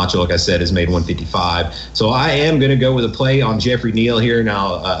 Camacho, like I said, has made 155. So I am going to go with a play on Jeffrey Neal here.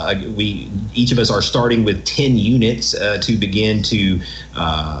 Now, we each of us are starting with 10 units to begin our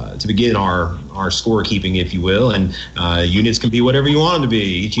scorekeeping, if you will. And units can be whatever you want them to be.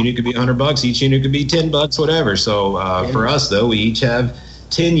 Each unit could be $100. Each unit could be $10, whatever. So for us, though, we each have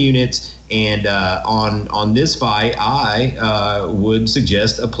 10 units. And on this fight, I would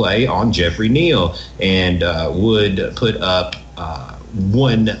suggest a play on Jeffrey Neal, and would put up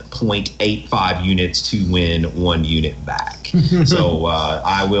 1.85 units to win 1 unit back. So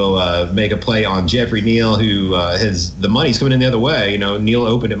I will make a play on Jeffrey Neal, who has the money's coming in the other way. Neal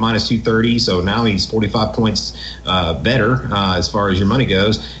opened at minus 230, so now he's 45 points better as far as your money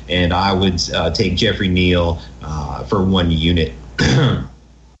goes. And I would take Jeffrey Neal for 1 unit.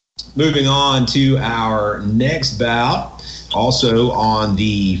 Moving on to our next bout, also on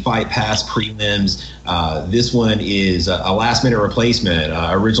the Fight Pass prelims. This one is a last-minute replacement.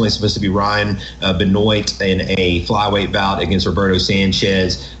 Originally supposed to be Ryan Benoit in a flyweight bout against Roberto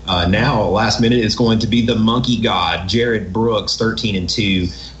Sanchez. Now, last minute, it's going to be the Monkey God, Jared Brooks,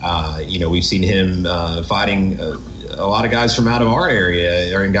 13-2. We've seen him fighting a lot of guys from out of our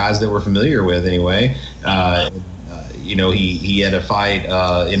area, or guys that we're familiar with anyway. He had a fight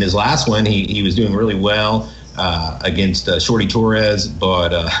in his last one. He was doing really well against Shorty Torres,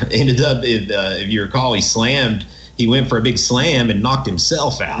 but ended up, if you recall, he went for a big slam and knocked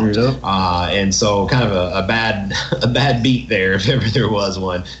himself out. And so kind of a bad beat there, if ever there was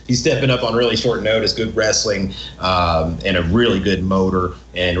one. He's stepping up on really short notice, good wrestling, and a really good motor.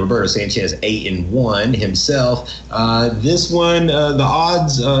 And Roberto Sanchez 8-1 himself. This one, the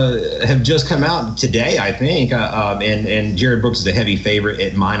odds have just come out today, I think. And Jared Brooks is a heavy favorite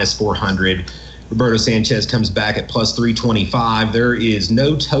at -400. Roberto Sanchez comes back at +325. There is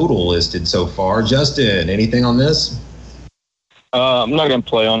no total listed so far. Justin, anything on this? I'm not going to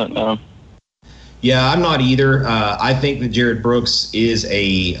play on it now. Yeah, I'm not either. I think that Jared Brooks is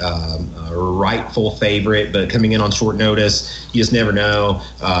a rightful favorite, but coming in on short notice, you just never know.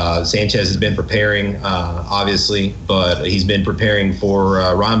 Sanchez has been preparing, obviously, but he's been preparing for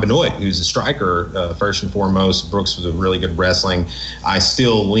Ryan Benoit, who's a striker, first and foremost. Brooks was a really good wrestling. I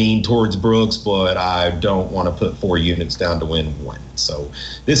still lean towards Brooks, but I don't want to put 4 units down to win 1. So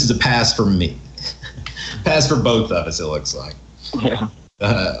this is a pass for me. Pass for both of us, it looks like. Yeah.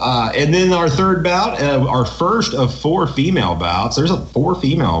 And then our third bout, our first of 4 female bouts. There's 4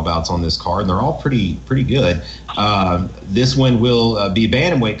 female bouts on this card, and they're all pretty good. This one will be a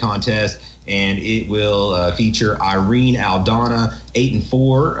bantamweight contest, and it will feature Irene Aldana,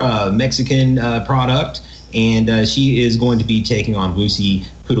 8-4, Mexican product, and she is going to be taking on Lucy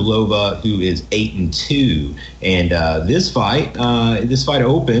Pudilova, who is 8-2. And this fight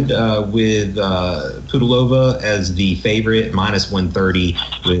opened with Pudilova as the favorite, -130,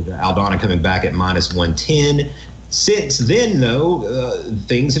 with Aldana coming back at -110. Since then, though,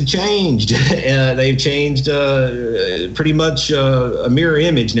 things have changed. They've changed pretty much a mirror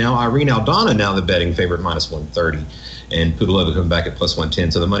image now. Irene Aldana now the betting favorite, -130. And Pudilova coming back at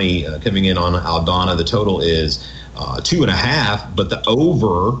 +110. So the money coming in on Aldana, the total is 2.5, but the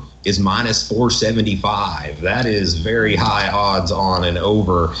over is -475. That is very high odds on an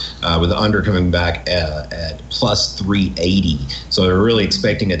over, with the under coming back at +380. So they're really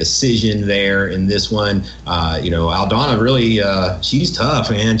expecting a decision there in this one. Aldana really, she's tough,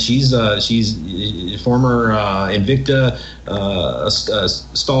 man. She's former Invicta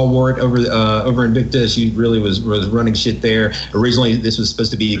stalwart over Invicta. She really was running shit there. Originally, this was supposed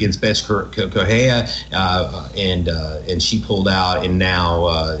to be against Beth Correia, and she pulled out, and now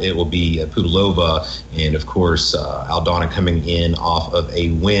it will be Pudilova, and of course Aldana coming in off of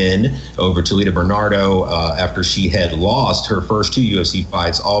a win over Toledo Bernardo after she had lost her first 2 UFC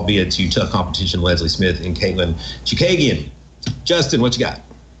fights, albeit to tough competition Leslie Smith and Caitlin Chukagian. Justin, what you got,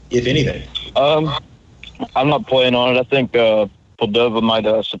 if anything? I'm not playing on it. I think Pudilova might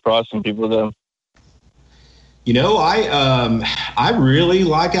surprise some people, though. I really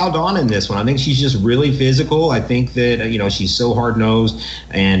like Aldana in this one. I think she's just really physical. I think that she's so hard nosed,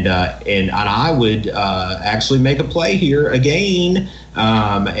 and I would actually make a play here again,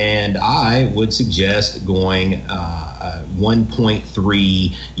 and I would suggest going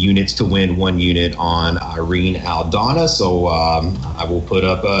 1.3 units to win 1 unit on Irene Aldana. So I will put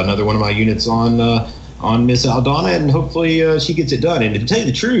up another one of my units on Miss Aldana, and hopefully she gets it done. And to tell you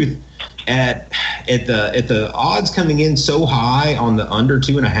the truth, at the odds coming in so high on the under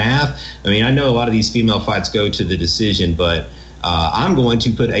 2.5, I mean, I know a lot of these female fights go to the decision, but I'm going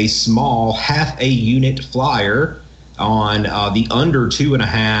to put a small half a unit flyer on the under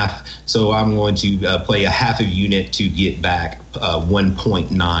 2.5. So I'm going to play a half a unit to get back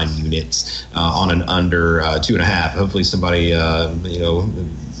 1.9 units on an under 2.5. Hopefully somebody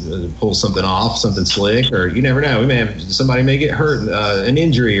pull something off, something slick, or you never know. Somebody may get hurt, an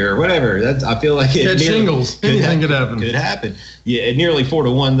injury or whatever. I feel like shingles. Anything could happen. Could happen. Yeah, at nearly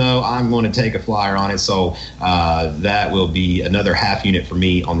 4-1 though, I'm going to take a flyer on it. So that will be another half unit for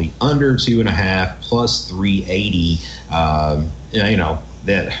me on the under 2.5 +380.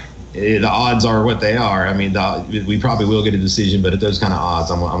 That. The odds are what they are. I mean, we probably will get a decision, but at those kind of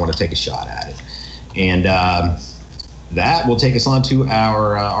odds, I want to take a shot at it. And that will take us on to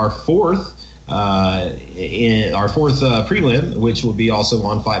our fourth prelim, which will be also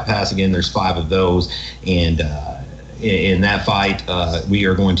on Fight Pass. Again, there's 5 of those, and in that fight, we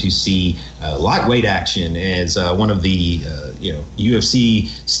are going to see lightweight action as one of the UFC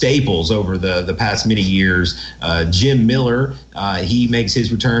staples over the past many years. Jim Miller, he makes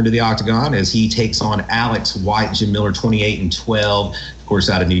his return to the octagon as he takes on Alex White. Jim Miller 28-12. Of course,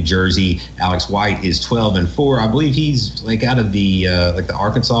 out of New Jersey. Alex White is 12-4. I believe he's like out of the the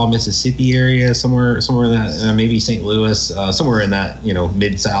Arkansas, Mississippi area, somewhere in that, maybe St. Louis, somewhere in that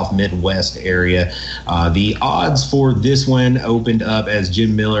Mid-South, Midwest area. The odds for this one opened up as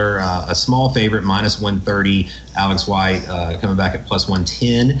Jim Miller, a small favorite, -130. Alex White coming back at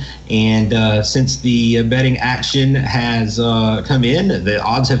 +110. And since the betting action has come in, the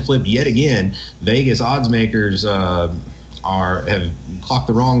odds have flipped yet again. Vegas odds makers have clocked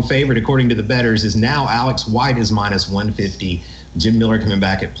the wrong favorite, according to the bettors. Is now Alex White is -150. Jim Miller coming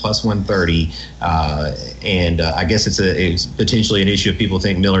back at +130. And I guess it's potentially an issue if people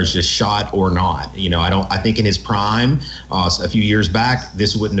think Miller's just shot or not. I think in his prime, a few years back,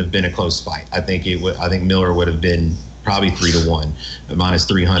 this wouldn't have been a close fight. I think Miller would have been probably 3-1,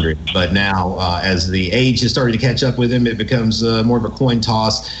 -300. But now, as the age has started to catch up with him, it becomes more of a coin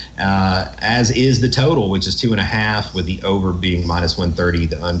toss, as is the total, which is 2.5, with the over being -130,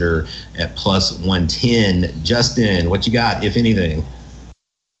 the under at +110. Justin, what you got, if anything?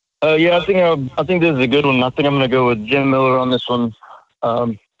 Yeah, I think this is a good one. I think I'm going to go with Jim Miller on this one.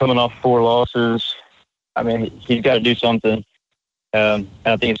 Coming off 4 losses, I mean, he's got to do something. And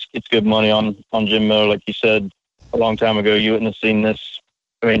I think it's good money on Jim Miller, like you said. A long time ago, you wouldn't have seen this.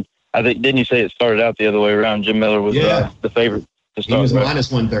 I mean, didn't you say it started out the other way around? Jim Miller was the favorite to start. He was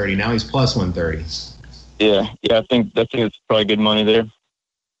 -130. Now he's +130. Yeah. I think it's probably good money there.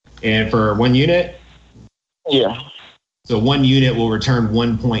 And for 1 unit? Yeah. So 1 unit will return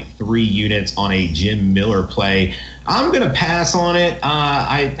 1.3 units on a Jim Miller play. I'm going to pass on it.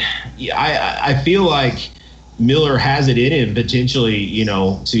 I feel like Miller has it in him potentially,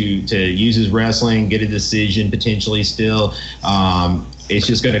 to use his wrestling, get a decision potentially still. It's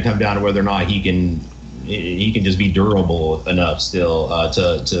just going to come down to whether or not he can just be durable enough still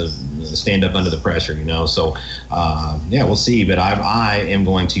to stand up under the pressure, So, we'll see. But I am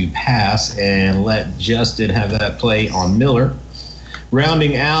going to pass and let Justin have that play on Miller.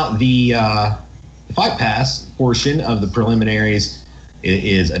 Rounding out the Fight Pass portion of the preliminaries, it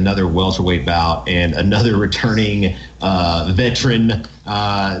is another welterweight bout and another returning veteran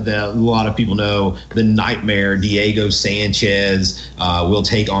that a lot of people know, the Nightmare, Diego Sanchez, will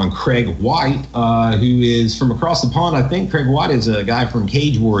take on Craig White, who is from across the pond. I think Craig White is a guy from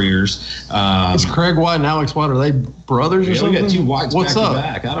Cage Warriors. Is Craig White and Alex White, are they brothers or something? We got 2 Whites What's back up? to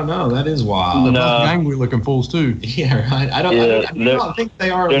back. I don't know. That is wild. No. Gangly looking fools too. Yeah, right. I don't think they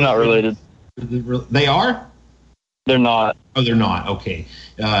are. They're not related. They are? They're not. Oh, they're not. Okay.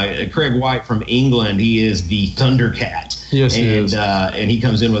 Craig White from England, he is the Thundercat. Yes, he is. And he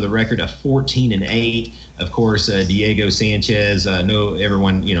comes in with a record of 14-8. Of course, Diego Sanchez.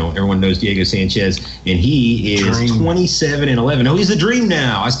 Everyone knows Diego Sanchez, and he is 27-11. No, he's the Dream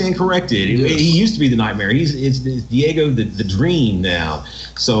now. I stand corrected. Yes. He used to be the Nightmare. It's Diego the Dream now.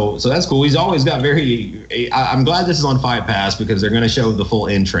 So that's cool. He's always got I'm glad this is on Fight Pass because they're going to show the full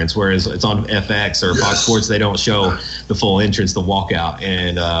entrance, whereas it's on FX or Fox Sports. They don't show the full entrance, the walkout,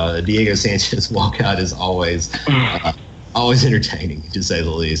 and Diego Sanchez walkout is always entertaining, to say the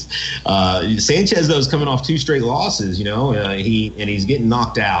least. Sanchez, though, is coming off 2 straight losses, he's getting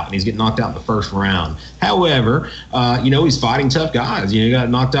knocked out, and he's getting knocked out in the first round. However, he's fighting tough guys. He got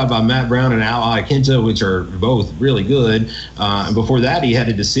knocked out by Matt Brown and Al Iaquinta, which are both really good. And before that, he had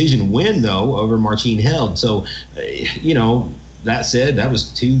a decision win, though, over Marcin Held. So, that said, that was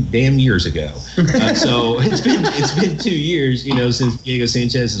 2 damn years ago. So it's been 2 years, since Diego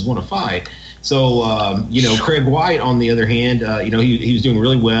Sanchez has won a fight. So, Craig White, on the other hand, he was doing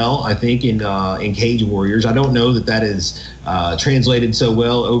really well, I think, in Cage Warriors. I don't know that is translated so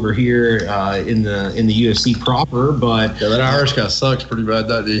well over here in the UFC proper, but that Irish guy sucks pretty bad,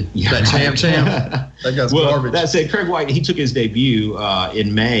 doesn't he? Yeah, that champ. That guy's garbage. That said, Craig White, he took his debut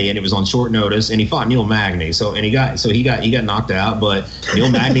in May, and it was on short notice, and he fought Neil Magny. He got knocked out, but Neil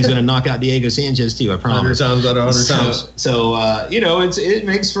Magny's going to knock out Diego Sanchez too. I promise. 100 times out of 100 times. So it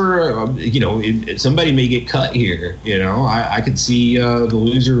makes for somebody may get cut here. I could see the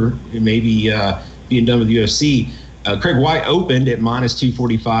loser maybe being done with the UFC. Craig White opened at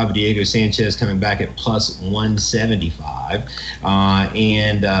 -245. Diego Sanchez coming back at +175.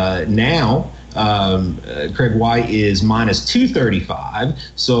 And now Craig White is -235.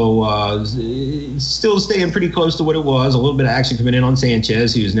 So still staying pretty close to what it was. A little bit of action coming in on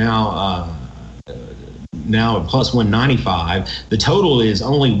Sanchez, who's now now at plus 195. The total is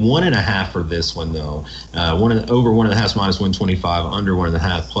only 1.5 for this one, though. Over 1.5 is minus 125, under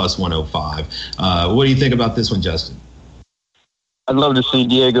 1.5 plus 105. What do you think about this one, Justin? I'd love to see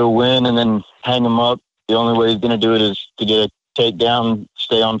Diego win and then hang him up. The only way he's going to do it is to get a takedown,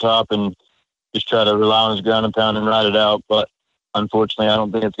 stay on top, and just try to rely on his ground and pound and ride it out. But unfortunately, I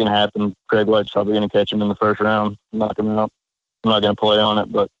don't think it's going to happen. Craig White's probably going to catch him in the first round, knock him out. I'm not going to play on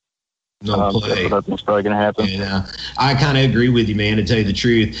it, but no play. That's what's probably going to happen. Yeah, I kind of agree with you, man. To tell you the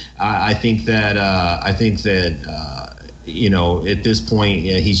truth, I think that you know, at this point,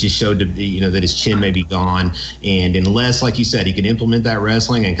 he's just showed to be, you know, that his chin may be gone, and unless, like you said, he can implement that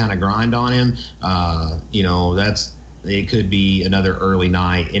wrestling and kind of grind on him, you know, it could be another early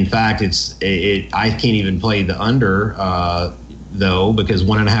night. In fact, I can't even play the under though, because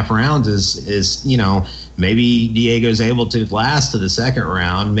 1.5 rounds is you know, maybe Diego's able to last to the second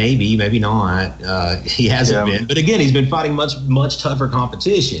round. Maybe not. He hasn't been. But again, he's been fighting much tougher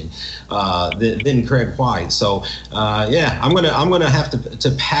competition than Craig White. So I'm gonna have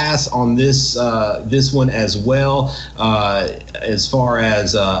to pass on this one as well as far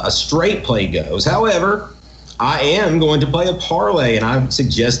as a straight play goes. However, I am going to play a parlay, and I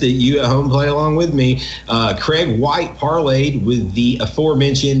suggest that you at home play along with me. Craig White parlayed with the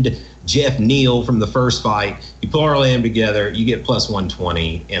aforementioned Jeff Neal from the first fight. You parlay them together, you get plus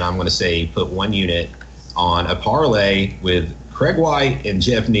 120, and I'm going to say put 1 unit on a parlay with Craig White and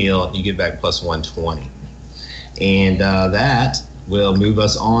Jeff Neal, you get back plus 120. And that will move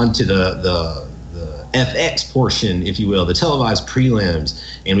us on to the FX portion, if you will, the televised prelims.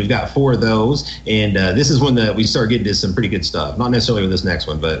 And we've got 4 of those. And this is when we start getting to some pretty good stuff. Not necessarily with this next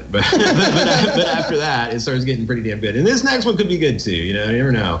one, but after that, it starts getting pretty damn good. And this next one could be good too. You know, you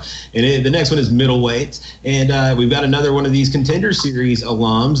never know. And the next one is middleweight. And we've got another one of these Contender Series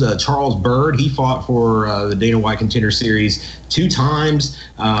alums, Charles Byrd. He fought for the Dana White Contender Series 2 times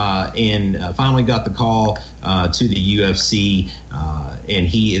and finally got the call to the UFC. And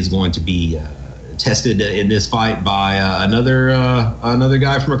he is going to be tested in this fight by another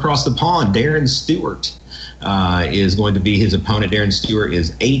guy from across the pond. Darren Stewart is going to be his opponent. Darren Stewart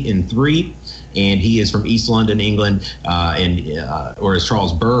is 8-3, and he is from East London, England, whereas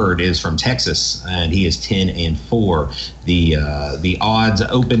Charles Byrd is from Texas, and he is 10-4. The odds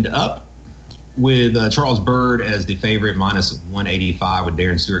opened up with Charles Byrd as the favorite, minus 185, with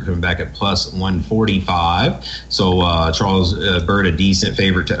Darren Stewart coming back at plus 145. So Charles Byrd, a decent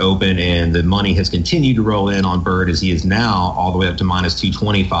favorite to open, and the money has continued to roll in on Byrd as he is now all the way up to minus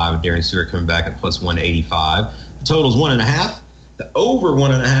 225, with Darren Stewart coming back at plus 185. The total is 1.5. The over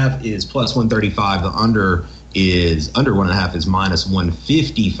 1.5 is plus 135. The under 1.5 is minus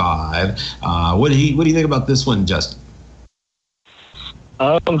 155. What do you think about this one, Justin?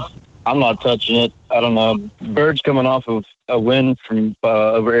 I'm not touching it. I don't know. Bird's coming off of a win from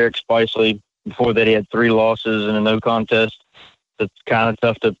over Eric Spicely. Before that, he had 3 losses and a no contest. It's kind of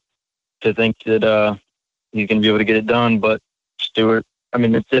tough to think that he's going to be able to get it done. But Stewart, I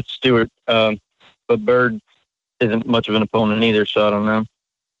mean, it's Stewart. But Byrd isn't much of an opponent either, so I don't know.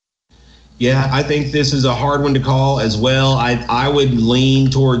 Yeah, I think this is a hard one to call as well. I would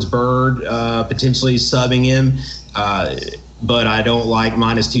lean towards Byrd potentially subbing him. But I don't like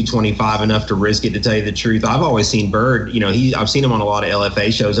minus 225 enough to risk it, to tell you the truth. I've always seen Byrd, you know, I've seen him on a lot of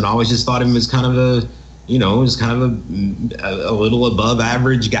LFA shows, and I always just thought him as kind of a little above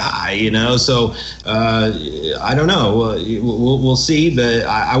average guy, you know. So I don't know. We'll see. But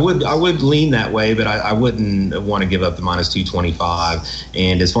I would lean that way, but I wouldn't want to give up the minus 225.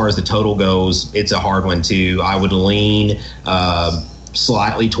 And as far as the total goes, it's a hard one too. I would lean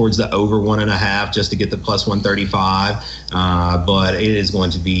slightly towards the over 1.5 just to get the plus 135, but it is going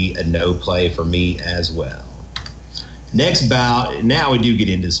to be a no play for me as well. Next bout, now we do get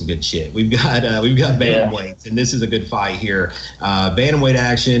into some good shit. We've got bantamweights, and this is a good fight here. Bantamweight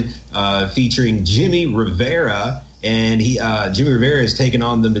action featuring Jimmy Rivera. And Jimmy Rivera is taking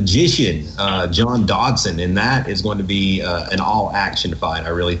on the magician, John Dodson, and that is going to be an all-action fight. I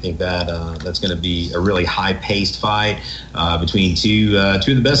really think that's going to be a really high-paced fight between two of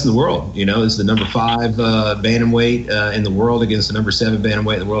the best in the world. You know, it's the number 5 bantamweight in the world against the number 7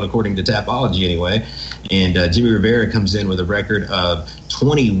 bantamweight in the world, according to Tapology, anyway. And Jimmy Rivera comes in with a record of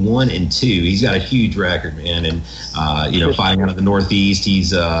 21-2. He's got a huge record, man. And fighting out of the Northeast,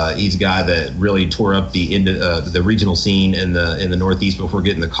 he's a guy that really tore up the regional scene in the Northeast before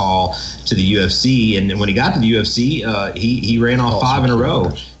getting the call to the UFC. And when he got to the UFC, he ran off 5 in a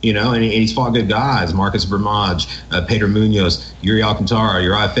row. You know, and he's fought good guys: Marcus Bermage, Pedro Munoz, Yuri Alcantara,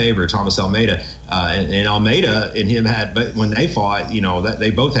 Uriah Faber, Thomas Almeida, and Almeida and him but when they fought, you know, that they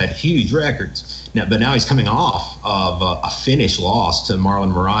both had huge records. now he's coming off of a finish loss to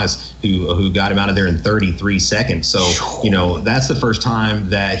Marlon Moraes, who got him out of there in 33 seconds. So, that's the first time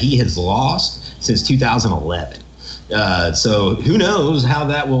that he has lost since 2011. So who knows how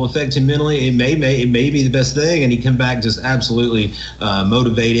that will affect him mentally? It may be the best thing, and he come back just absolutely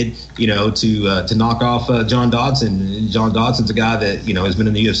motivated, to knock off John Dodson. John Dodson's a guy that has been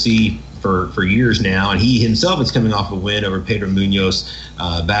in the UFC for years now, and he himself is coming off a win over Pedro Munoz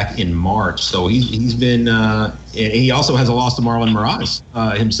back in March. So he's been, and he also has a loss to Marlon Moraes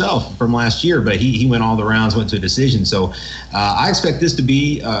himself from last year, but he went all the rounds, went to a decision. So I expect this to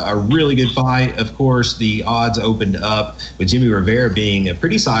be a really good fight. Of course, the odds opened up with Jimmy Rivera being a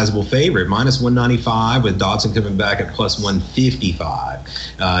pretty sizable favorite, minus 195, with Dodson coming back at plus 155.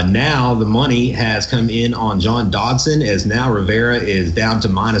 Now the money has come in on John Dodson, as now Rivera is down to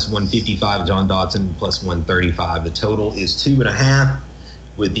minus 155. John Dodson plus 135. The total is 2.5,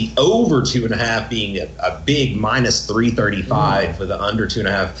 with the over 2.5 being a big minus 335 for the under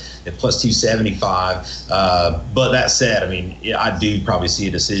 2.5 at plus 275. But that said, I do probably see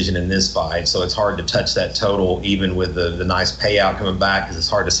a decision in this fight, so it's hard to touch that total even with the nice payout coming back, because it's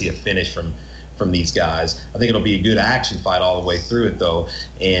hard to see a finish from these guys. I think it'll be a good action fight all the way through it, though.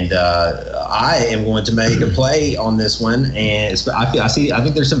 And I am going to make a play on this one, and I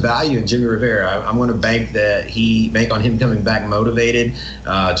think there's some value in Jimmy Rivera. I'm going to bank on him coming back motivated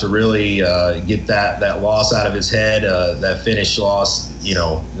to really get that loss out of his head, that finish loss,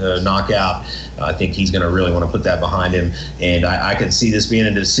 knockout. I think he's going to really want to put that behind him, and I could see this being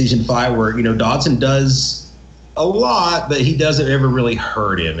a decision fight where Dodson does a lot, but he doesn't ever really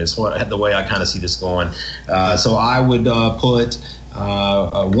hurt him, is the way I kind of see this going. So I would put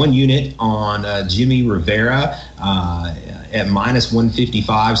 1 unit on Jimmy Rivera at minus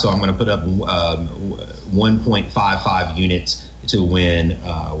 155. So I'm going to put up 1.55 units to win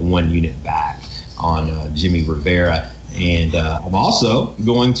 1 unit back on Jimmy Rivera. And I'm also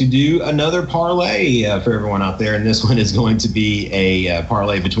going to do another parlay for everyone out there. And this one is going to be a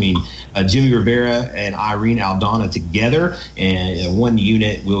parlay between Jimmy Rivera and Irene Aldana together. And 1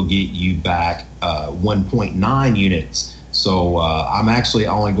 unit will get you back 1.9 units. So I'm actually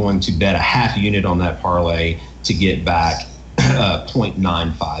only going to bet a half unit on that parlay to get back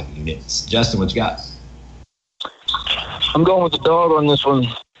 0.95 units. Justin, what you got? I'm going with the dog on this one.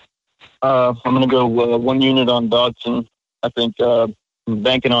 I'm going to go 1 unit on Dodson. I think I'm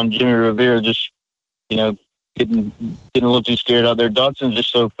banking on Jimmy Rivera, just, getting a little too scared out there. Dodson's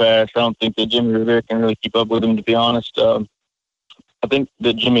just so fast. I don't think that Jimmy Rivera can really keep up with him, to be honest. I think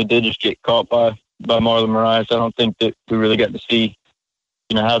that Jimmy did just get caught by Marlon Moraes. I don't think that we really got to see,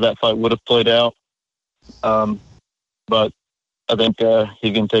 how that fight would have played out. But I think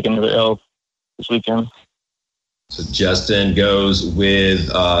he's going to take another L this weekend. So Justin goes with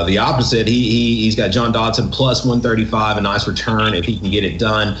the opposite. He's got John Dodson plus 135, a nice return if he can get it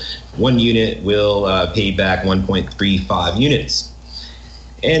done. 1 unit will pay back 1.35 units.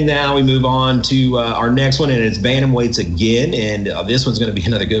 And now we move on to our next one, and it's bantamweights again. And this one's going to be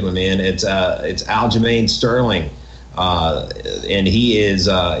another good one, man. It's Aljamain Sterling. And he's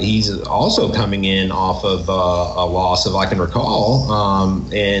also coming in off of a loss, if I can recall.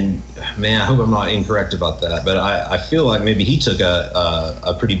 And man, I hope I'm not incorrect about that, but I feel like maybe he took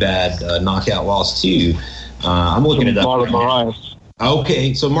a pretty bad knockout loss too. I'm looking at that. Marlon Moraes.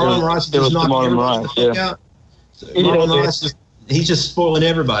 Okay, so Marlon Moraes just knocked Marlon Moraes. Yeah. So Marlon Moraes he's just spoiling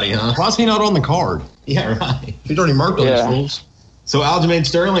everybody, huh? Why is he not on the card? Yeah, right. He's already marked on his rules. So Aljamain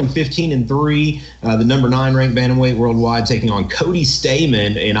Sterling, 15-3, the number 9 ranked bantamweight worldwide, taking on Cody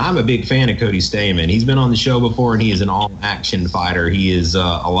Stamann, and I'm a big fan of Cody Stamann. He's been on the show before, and he is an all-action fighter. He is a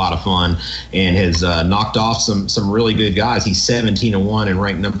lot of fun and has knocked off some really good guys. He's 17-1 and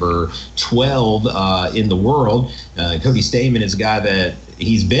ranked number 12 in the world. Cody Stamann is a guy that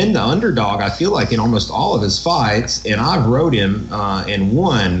he's been the underdog, I feel like, in almost all of his fights, and I've rode him and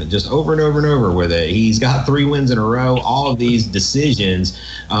won just over and over and over with it. He's got 3 wins in a row, all of these decisions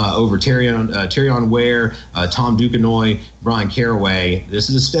over Terrion Ware, Tom Duquesnoy, Brian Caraway. This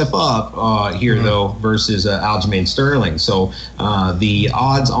is a step up here, though, versus Aljamain Sterling. So the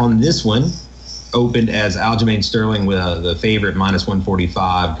odds on this one opened as Aljamain Sterling with the favorite minus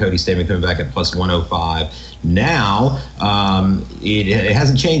 145, Cody Stamann coming back at plus 105. Now, it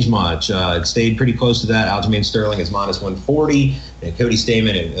hasn't changed much. It stayed pretty close to that. Aljamain Sterling is minus 140, and Cody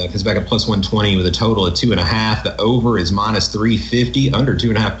Stamann comes back at plus 120 with a total of 2.5. The over is minus 350, under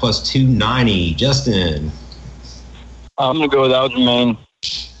 2.5 plus 290. Justin? I'm going to go with Aljamain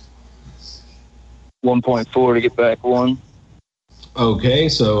 1.4 to get back 1. Okay,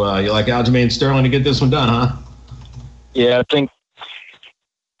 so you like Aljamain Sterling to get this one done, huh? Yeah, I think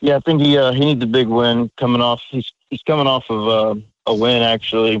Yeah, I think he needs a big win coming off. He's coming off of a win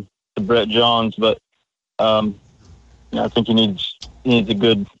actually to Brett Johns, but I think he needs a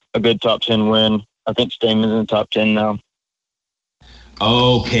good top 10 win. I think Stamen's in the top 10 now.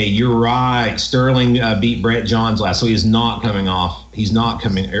 Okay, you're right. Sterling beat Brett Johns last, so he's not coming off. He's not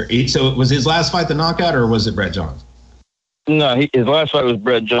coming. So was his last fight the knockout, or was it Brett Johns? No, his last fight was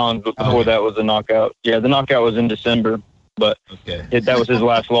Brett Johns, but before that was a knockout. Yeah, the knockout was in December, but that was his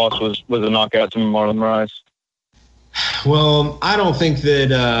last loss was a knockout to Marlon Moraes. Well, I don't think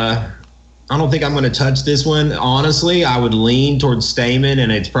I'm going to touch this one. Honestly, I would lean towards Stamen,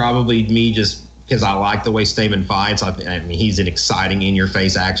 and it's probably me just because I like the way Stamen fights. I mean, he's an exciting,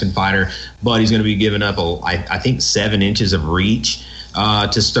 in-your-face action fighter, but he's going to be giving up, I think, 7 inches of reach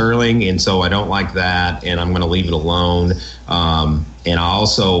to Sterling, and so I don't like that, and I'm going to leave it alone. And I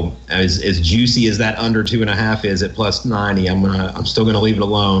also, as juicy as that under 2.5 is at +90, I'm still going to leave it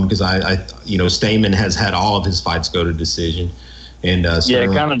alone because Stamen has had all of his fights go to decision. And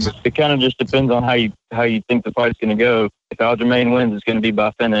Sterling, it kind of just depends on how you think the fight's going to go. If Aljamain wins, it's going to be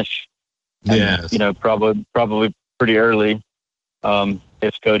by finish. Yeah, probably pretty early.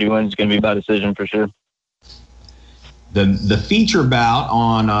 If Cody wins, it's going to be by decision for sure. The feature bout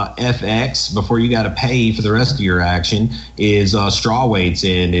on FX before you got to pay for the rest of your action is strawweights,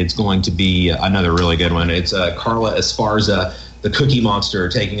 and it's going to be another really good one. It's Carla Esparza, the Cookie Monster,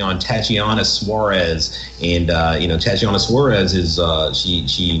 taking on Tatiana Suarez, and Tatiana Suarez is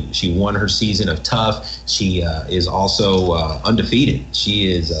she won her season of Tough. She is also undefeated.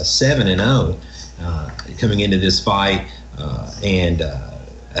 She is 7-0 coming into this fight, and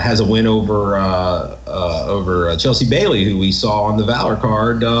has a win over Chelsea Bailey, who we saw on the Valor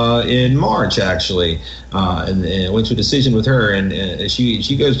card in March, actually, and went to a decision with her. And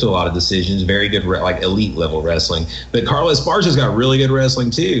she goes to a lot of decisions, very good, like elite level wrestling. But Carla Esparza's got really good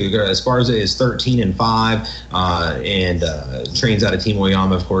wrestling too. Esparza is 13-5, and trains out of Team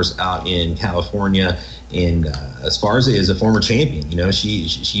Oyama, of course, out in California. And Esparza is a former champion. She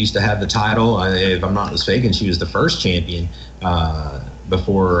used to have the title. If I'm not mistaken, she was the first champion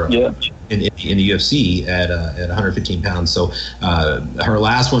before in the UFC at 115 pounds. So her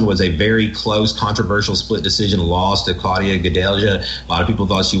last one was a very close, controversial split decision loss to Claudia Gadelha. A lot of people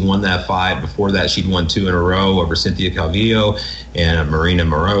thought she won that fight. Before that, she'd won 2 in a row over Cynthia Calvillo and Marina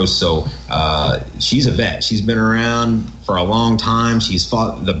Moros. So she's a vet. She's been around for a long time. She's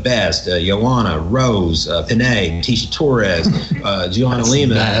fought the best: Joanna, Rose, Pinay, Tisha Torres, Gianna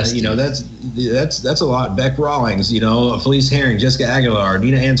Lima. That's a lot. Beck Rawlings, Felice Herring, Jessica Aguilar,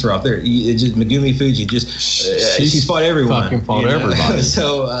 Nina Ansaroff. Megumi Fuji. She's fought everyone. Fucking fought everybody.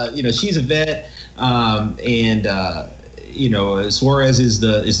 So she's a vet, and Suarez is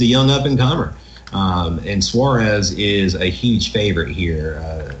the young up and comer. And Suarez is a huge favorite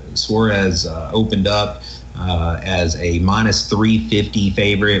here. Suarez opened up as a -350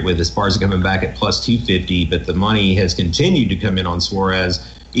 favorite, with Esparza coming back at +250, but the money has continued to come in on Suarez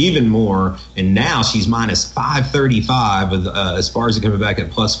even more, and now she's -535 with Esparza coming back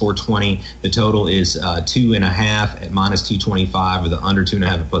at +420. The total is 2.5 at -225, with the under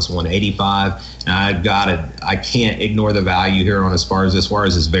 2.5 at +185. And I can't ignore the value here on Esparza.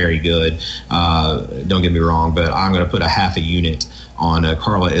 Suarez is very good. Don't get me wrong, but I'm going to put a half a unit on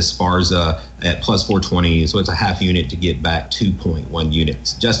Carla Esparza at +420. So it's a half unit to get back 2.1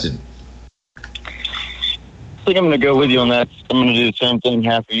 units. Justin. I think I'm going to go with you on that. I'm going to do the same thing,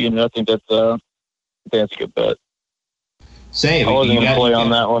 half a unit. I think that's a good bet. Same. I wasn't going to play on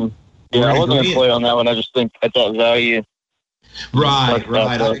that one. Yeah, I wasn't going to play on that one. I just think at that value. Right.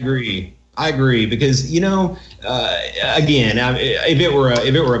 I agree because again, if it were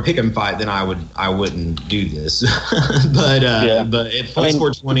a pick'em fight, then I wouldn't do this. but at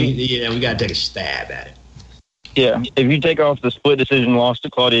 +420, we got to take a stab at it. Yeah, if you take off the split decision loss to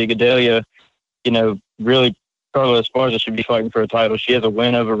Claudia Gadelha, really, Carla Esparza should be fighting for a title. She has a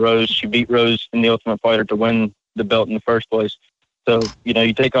win over Rose. She beat Rose in the Ultimate Fighter to win the belt in the first place. So, you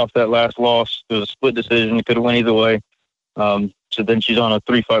take off that last loss. It was a split decision. It could have went either way. So then she's on a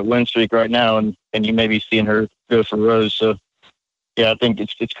 3-fight win streak right now, and you may be seeing her go for Rose. So, yeah, I think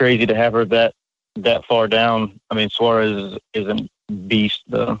it's crazy to have her that far down. I mean, Suarez is a beast,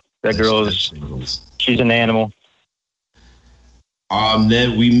 though. That girl she's an animal.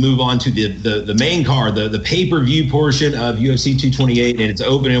 Then we move on to the main card, the pay-per-view portion of UFC 228, and it's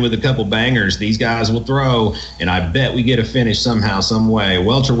opening with a couple bangers. These guys will throw, and I bet we get a finish somehow, some way.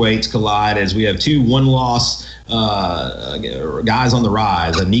 Welterweights collide as we have 2 one-loss guys on the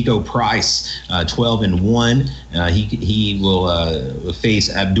rise. Nico Price, 12-1. He will face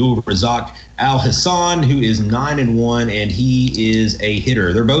Abdul Razak Al Hassan, who is 9-1, and he is a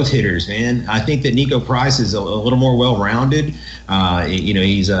hitter. They're both hitters, man. I think that Nico Price is a little more well-rounded.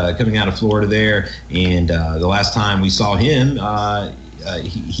 He's coming out of Florida there, and the last time we saw him,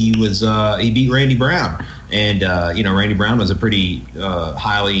 he beat Randy Brown. And, Randy Brown was a pretty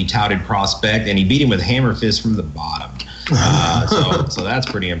highly touted prospect, and he beat him with hammer fist from the bottom. So that's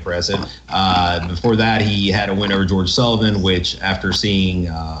pretty impressive. Before that, he had a win over George Sullivan, which after seeing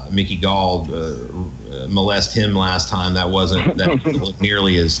Mickey Gall molest him last time, doesn't look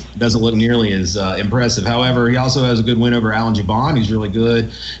nearly as impressive. However, he also has a good win over Alan Jabon, who's really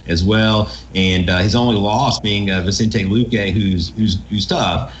good as well, and his only loss being Vicente Luque, who's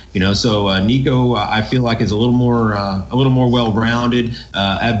tough. So Nico, I feel like is a little more well-rounded.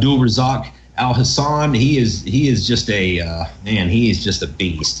 Abdul Razak Al Hassan, he is just a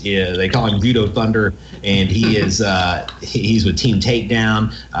beast. Yeah, they call him Judo Thunder, and he's with Team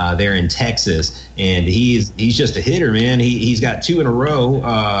Takedown there in Texas, and he's just a hitter, man. He's got 2 in a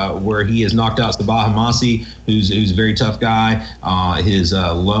row where he has knocked out Sabah Hamasi, who's a very tough guy. His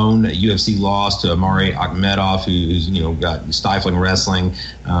lone UFC loss to Amari Akhmedov, who's got stifling wrestling.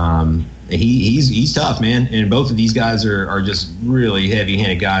 He's tough, man, and both of these guys are just really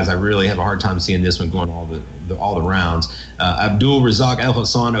heavy-handed guys. I really have a hard time seeing this one going all the rounds. Abdul Razak Al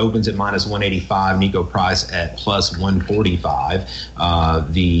Hassan opens at -185. Nico Price at +145.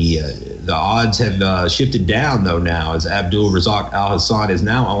 The odds have shifted down though now, as Abdul Razak Al Hassan is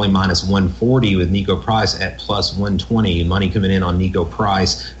now only -140 with Nico Price at +120. Money coming in on Nico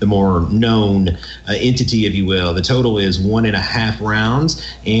Price, the more known entity, if you will. The total is 1.5 rounds,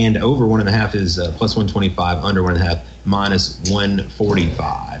 and over 1.5 is +125. Under 1.5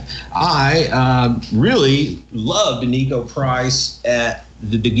 -145. I really loved Nico Price at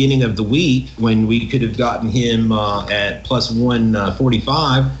the beginning of the week when we could have gotten him at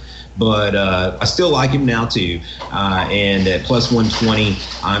 +145, but I still like him now too. And at +120,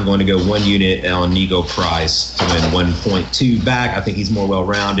 I'm going to go 1 unit on Nico Price to win 1.2 back. I think he's more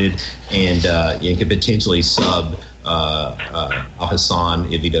well-rounded and could potentially sub Al Hassan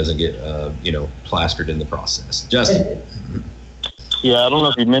if he doesn't get plastered in the process. Justin. Yeah, I don't know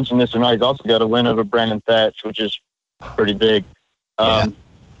if you mentioned this or not. He's also got a win over Brandon Thatch, which is pretty big.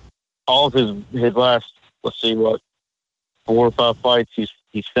 All of his last, 4 or 5 fights,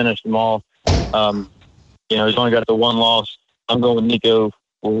 he's finished them all. He's only got the 1 loss. I'm going with Nico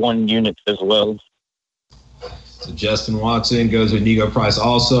for 1 unit as well. So Justin Watson goes with Nico Price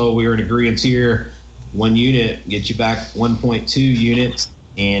also. We're in agreement here. 1 unit gets you back 1.2 units,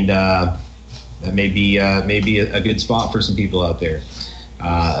 and that may be a good spot for some people out there.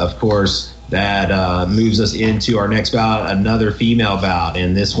 Of course, that moves us into our next bout, another female bout,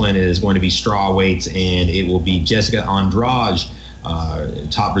 and this one is going to be straw weights, and it will be Jessica Andrade,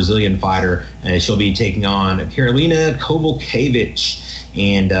 top Brazilian fighter, and she'll be taking on Carolina Kowalkiewicz.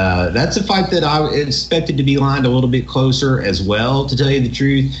 And that's a fight that I expected to be lined a little bit closer as well, to tell you the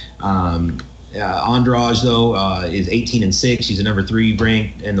truth. Andrade, though, is 18-6. She's the number 3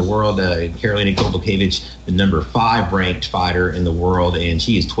 ranked in the world. Carolina Kowalkiewicz, the number 5 ranked fighter in the world, and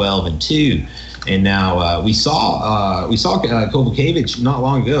she is 12-2. And now we saw Kowalkiewicz not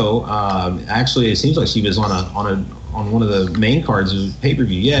long ago. Actually, it seems like she was on one of the main cards of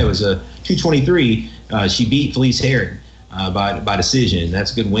pay-per-view. Yeah, it was a 223. She beat Felice Herring by decision.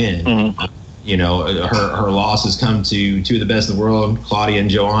 That's a good win. Mm-hmm. Her losses come to 2 of the best in the world. Claudia and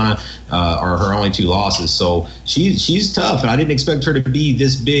Joanna are her only 2 losses. So she's tough, and I didn't expect her to be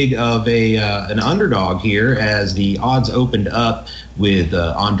this big of an underdog here, as the odds opened up with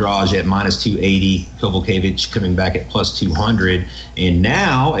Andrade at -280, Kowalkiewicz coming back at +200, and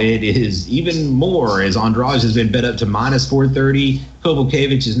now it is even more, as Andrade has been bet up to -430.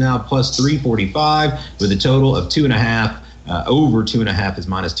 Kowalkiewicz is now +345 with a total of 2.5. Over 2.5 is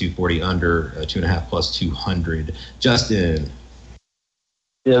 -240. Under 2.5 +200. Justin.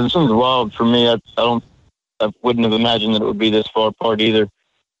 Yeah, this one's wild for me. I wouldn't have imagined that it would be this far apart either.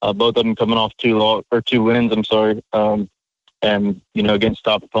 Both of them coming off 2 wins. I'm sorry, and against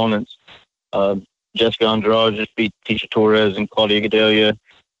top opponents. Jessica Andrade just beat Tisha Torres and Claudia Gadelia.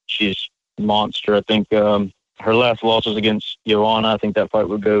 She's a monster. I think her last loss was against Joanna. I think that fight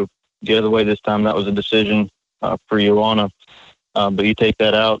would go the other way this time. That was a decision for Joanna. But you take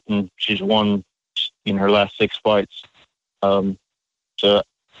that out, and she's won in her last 6 fights. So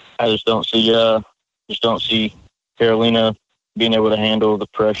I just don't see Carolina being able to handle the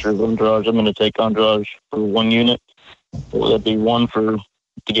pressure of Andrade. I'm going to take Andrade for 1 unit. Would that be 1 to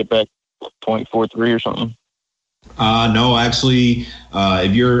get back 0.43 or something? No, actually,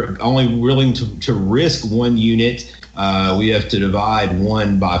 if you're only willing to risk 1 unit, we have to divide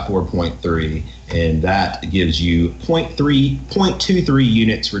 1 by 4.3, and that gives you 0.23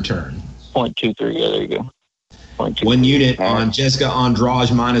 units return. 0.23, yeah, there you go. 1 unit on Jessica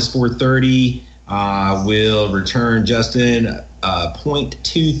Andrade minus 430 will return Justin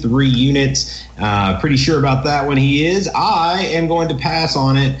 0.23 units. Pretty sure about that one. He is. I am going to pass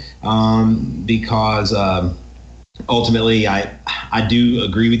on it because ultimately I do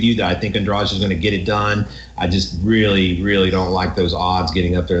agree with you that I think Andrade is going to get it done. I just really, really don't like those odds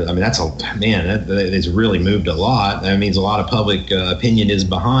getting up there. I mean, it's really moved a lot. That means a lot of public opinion is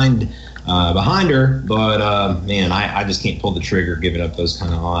behind her, but I just can't pull the trigger giving up those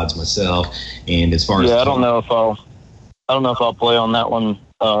kind of odds myself. And as far as I don't know if I'll play on that one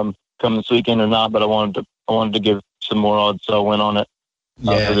come this weekend or not, but I wanted to give some more odds, so I went on it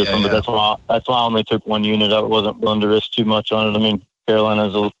for this one. But that's why I only took 1 unit. I wasn't willing to risk too much on it. I mean,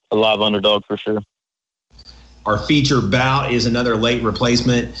 Carolina's a live underdog for sure. Our feature bout is another late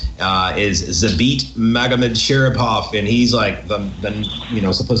replacement, is Zabit Magomedsharipov, and he's like the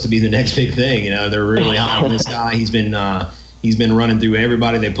supposed to be the next big thing. They're really high on this guy. He's been running through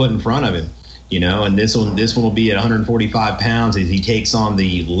everybody they put in front of him. And this one will be at 145 pounds as he takes on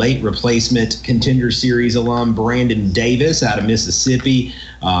the late replacement Contender Series alum Brandon Davis out of Mississippi.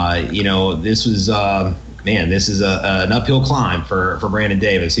 This was this is an uphill climb for Brandon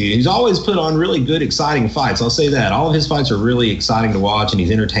Davis. He's always put on really good, exciting fights. I'll say that. All of his fights are really exciting to watch, and he's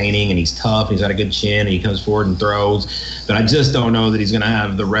entertaining, and he's tough, and he's got a good chin, and he comes forward and throws. But I just don't know that he's going to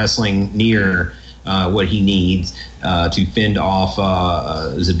have the wrestling near what he needs to fend off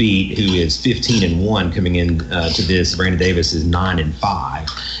Zabit, who is 15-1 coming in to this. Brandon Davis is 9-5,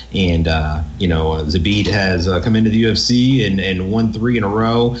 and Zabit has come into the UFC and won 3 in a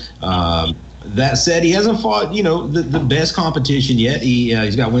row. That said, he hasn't fought the best competition yet.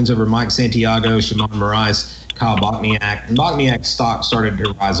 He's got wins over Mike Santiago, Shimon Moraes, Kyle Bochniak. And Bochniak's stock started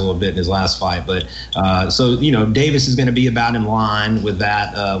to rise a little bit in his last fight, but Davis is going to be about in line with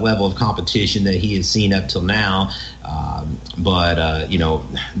that level of competition that he has seen up till now.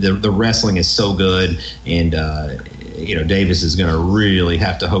 The wrestling is so good, and Davis is going to really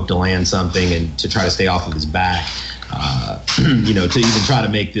have to hope to land something and to try to stay off of his back. To even try to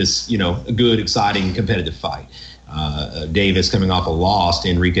make this, a good, exciting, competitive fight. Davis coming off a loss to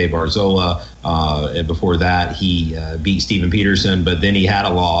Enrique Barzola. And before that, he beat Steven Peterson, but then he had a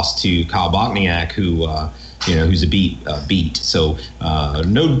loss to Kyle Bochniak, who's a beat. So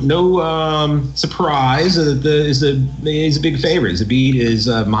no surprise. He's a big favorite. Zabit is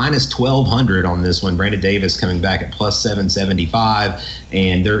minus 1,200 on this one. Brandon Davis coming back at plus 775,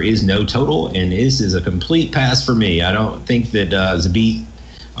 and there is no total. And this is a complete pass for me. I don't think that Zabit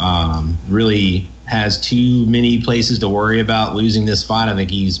really has too many places to worry about losing this fight. I think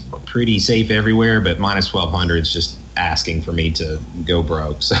he's pretty safe everywhere, but minus 1,200 is just asking for me to go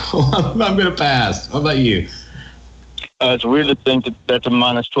broke. So I'm going to pass. How about you? It's weird to think that that's a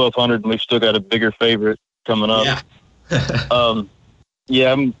minus 1,200 and we've still got a bigger favorite coming up. Yeah. I'm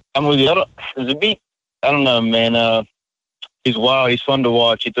with you. Zabit, I don't know, man. He's wild. He's fun to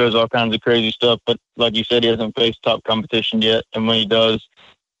watch. He throws all kinds of crazy stuff, but like you said, he hasn't faced top competition yet. And when he does,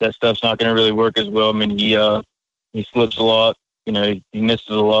 that stuff's not going to really work as well. I mean, he slips a lot. He misses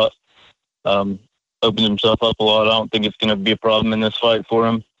a lot. Opens himself up a lot. I don't think it's going to be a problem in this fight for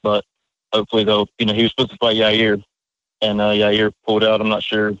him, but hopefully though, he was supposed to fight Yair, and Yair pulled out. I'm not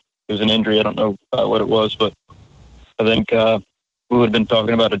sure. It was an injury. I don't know what it was, but I think we would have been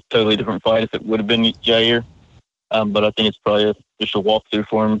talking about a totally different fight if it would have been Yair. But I think it's probably just a walkthrough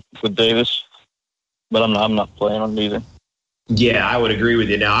for him with Davis. But I'm not playing on it either. Yeah, I would agree with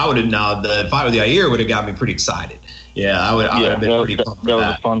you. Now, the fight with Yair would have got me pretty excited. Yeah, I would have been pretty pumped. That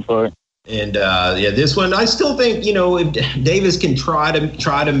was a fun fight. And this one, I still think if Davis can try to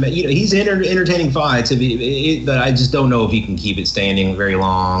he's entertaining fights. But I just don't know if he can keep it standing very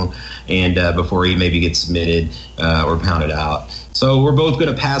long, and before he maybe gets submitted or pounded out. So we're both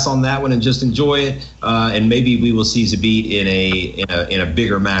going to pass on that one and just enjoy it. And maybe we will see Zabit in a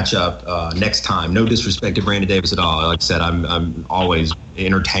bigger matchup next time. No disrespect to Brandon Davis at all. Like I said, I'm always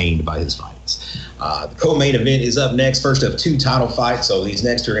entertained by his fights. The co-main event is up next. First of 2 title fights. So these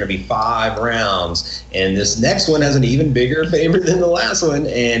next are going to be 5 rounds. And this next one has an even bigger favorite than the last one.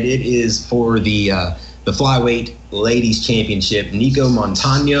 And it is for the flyweight ladies championship. Nico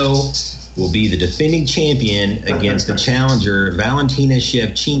Montano will be the defending champion against the challenger, Valentina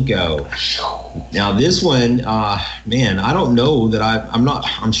Shevchenko. Now, this one, man, I don't know that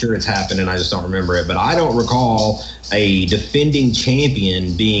I'm sure it's happened and I just don't remember it, but I don't recall a defending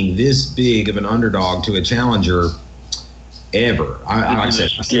champion being this big of an underdog to a challenger ever.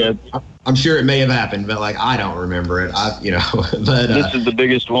 I'm sure it may have happened, but I don't remember it. But this is the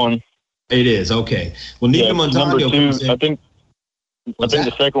biggest one. It is. Okay. Well, Nika Montano number 2, I think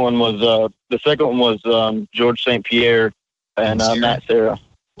the second one was George St. Pierre and Matt Serra.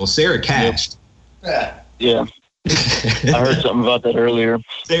 Well, Sarah cashed. Yeah. I heard something about that earlier.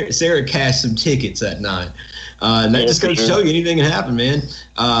 Sarah cashed some tickets that night. And that just goes to show you anything can happen, man.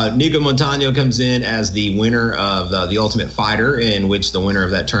 Nika Montano comes in as the winner of the Ultimate Fighter, in which the winner of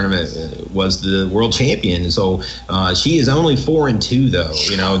that tournament was the world champion. So she is only 4-2,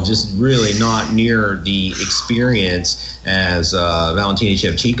 though. Just really not near the experience as Valentina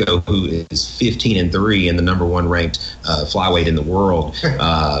Shevchenko, who is 15-3 and the number 1 ranked flyweight in the world.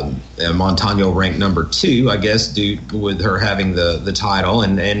 Montano ranked number 2, I guess, due with her having the title,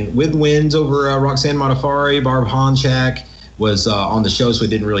 and with wins over Roxanne Modafferi. Barb Honchak was on the show, so it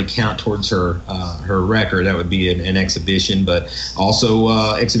didn't really count towards her record. That would be an exhibition, but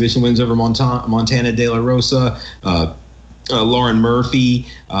also exhibition wins over Montana De La Rosa, Lauren Murphy,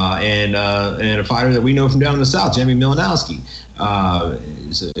 and a fighter that we know from down in the South, Jamie Milanowski,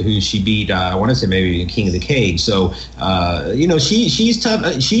 who she beat, I want to say maybe King of the Cage. So, she's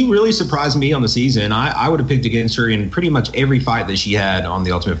tough. She really surprised me on the season. I would have picked against her in pretty much every fight that she had on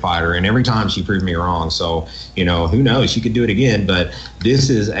The Ultimate Fighter, and every time she proved me wrong. So, who knows? She could do it again, but this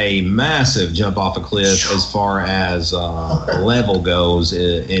is a massive jump off a cliff as far as level goes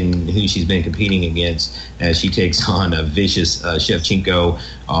in who she's been competing against, as she takes on a vicious Shevchenko,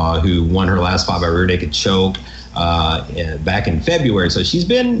 who won her last fight by rear naked choke back in February. So she's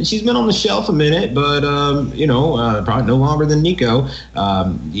been on the shelf a minute, but probably no longer than Nico.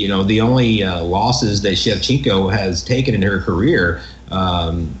 The only losses that Shevchenko has taken in her career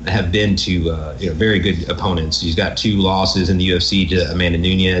have been to very good opponents. She's got 2 losses in the UFC to Amanda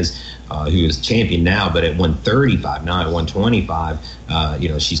Nunes, who is champion now, but at 135, not at 125.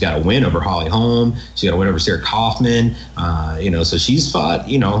 She's got a win over Holly Holm. She's got a win over Sarah Kaufman. So she's fought,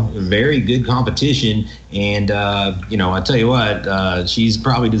 very good competition. And, I tell you what, she's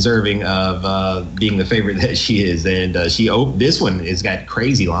probably deserving of being the favorite that she is. And this one has got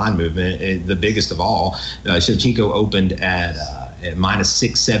crazy line movement, the biggest of all. Shevchenko opened at minus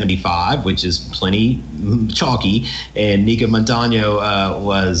 675, which is plenty chalky, and Nika Montano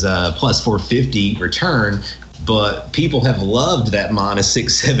was plus 450 return. But people have loved that minus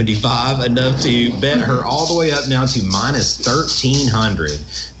 675 enough to bet her all the way up now to minus 1,300.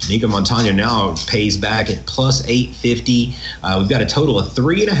 Nika Montano now pays back at plus 850. We've got a total of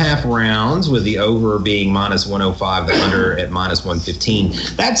 3.5 rounds, with the over being minus 105, the under at minus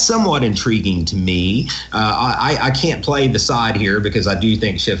 115. That's somewhat intriguing to me. I can't play the side here because I do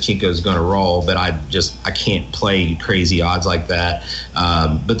think Shevchenko is going to roll, but I can't play crazy odds like that.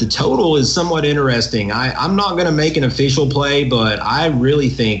 But the total is somewhat interesting. I'm not going to make an official play, but I really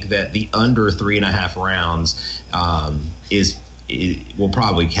think that the under 3.5 rounds will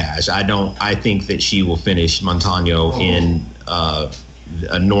probably cash. I think that she will finish Montano in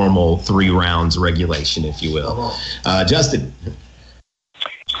a normal 3 rounds regulation, if you will. Justin.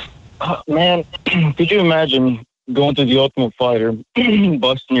 Man, could you imagine going through the Ultimate Fighter,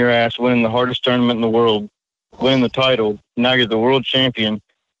 busting your ass, winning the hardest tournament in the world, winning the title? Now you're the world champion,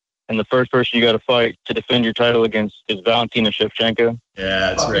 and the first person you got to fight to defend your title against is Valentina Shevchenko.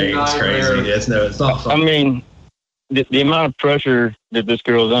 Yeah, it's great. It's crazy. It's not fun. I mean, the amount of pressure that this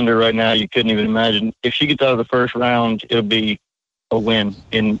girl is under right now, you couldn't even imagine. If she gets out of the first round, it'll be a win,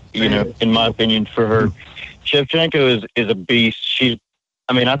 in my opinion, for her. Shevchenko is a beast.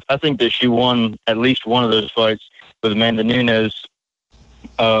 I think that she won at least one of those fights with Amanda Nunes.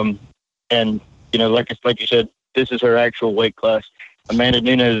 And like you said, this is her actual weight class. Amanda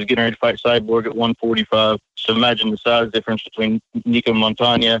Nunes is getting ready to fight Cyborg at 145. So imagine the size difference between Nika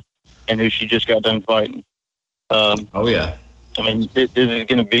Montano and who she just got done fighting. Oh yeah. I mean, this is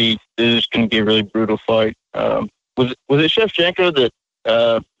going to be a really brutal fight. Was it Shevchenko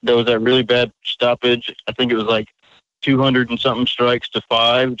that was that really bad stoppage? I think it was like 200 and something strikes to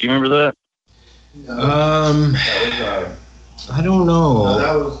 5. Do you remember that? I don't know.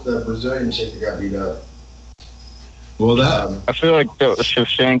 That was the Brazilian chick that got beat up. Well, I feel like that was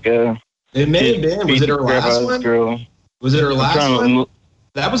Shevchenko. It may have been. Was it her last one? Girl. Was it her last one?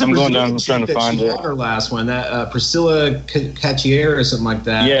 That was a Brazilian going down trying to find it. Her last one, that Priscilla Caccier or something like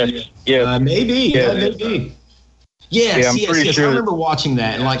that. Yes. Maybe. Yeah, maybe. Yes. I remember watching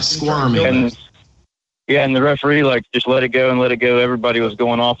that and like squirming. And the referee just let it go. Everybody was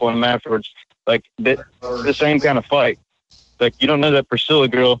going off on him afterwards. The same kind of fight. You don't know that Priscilla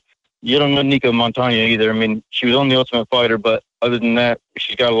girl. You don't know Nico Montano either. I mean, she was on The Ultimate Fighter, but other than that,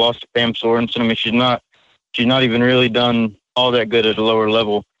 she's got a loss to Pam Sorensen. I mean, she's not even really done all that good at a lower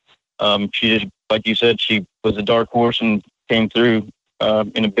level. She just, like you said, she was a dark horse and came through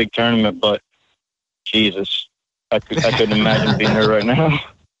in a big tournament. But Jesus, I couldn't imagine being there right now.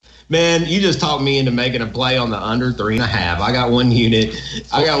 Man, you just talked me into making a play on the under 3.5. I got one unit.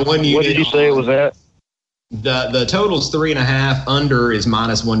 What did you say it was at? The total's 3.5. Under is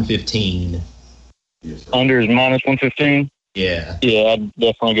 -115. Under is -115? Yeah. Yeah, I'd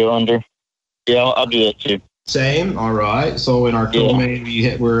definitely go under. Yeah, I'll do that too. Same. All right. So in our co-main,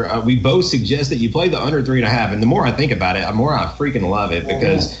 we both suggest that you play the under 3.5. And the more I think about it, the more I freaking love it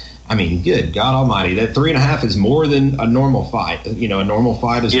because, I mean, good God Almighty, that 3.5 is more than a normal fight. You know, a normal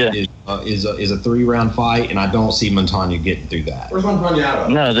fight is a 3-round fight, and I don't see Montano getting through that. Where's Montano out of?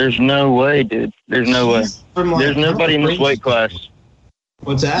 No, there's no way, dude. There's no way. There's nobody in this weight class.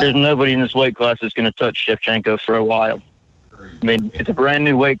 What's that? There's nobody in this weight class that's going to touch Shevchenko for a while. I mean, it's a brand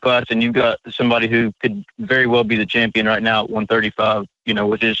new weight class, and you've got somebody who could very well be the champion right now at 135,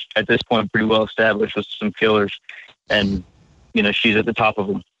 which is at this point pretty well established with some killers. And, she's at the top of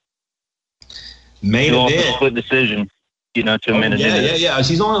them. Main event. Split decision, to a minute. Yeah.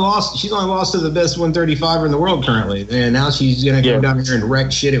 She's only lost to the best 135er in the world currently, and now she's gonna come down here and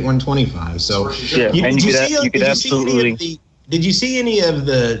wreck shit at 125. So Did you see any of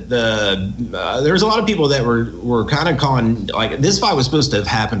the there's a lot of people that were kind of calling, this fight was supposed to have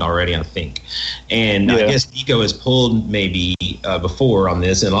happened already, I think. And I guess Nico has pulled maybe before on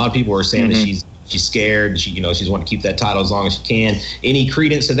this, and a lot of people were saying that she's scared. She's wanting to keep that title as long as she can. Any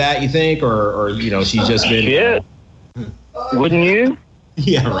credence to that, you think, or she's just been? Shit. Wouldn't you?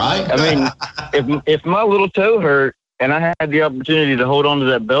 Yeah, right. I mean, if my little toe hurt and I had the opportunity to hold on to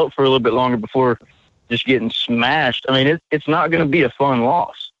that belt for a little bit longer before just getting smashed, I mean, it's not going to be a fun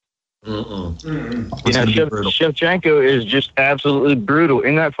loss. Shevchenko is just absolutely brutal.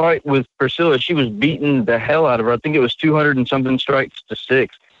 In that fight with Priscilla, she was beating the hell out of her. I think it was 200 and something strikes to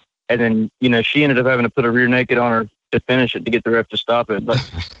 6. And then, she ended up having to put a rear naked on her to finish it to get the ref to stop it. But,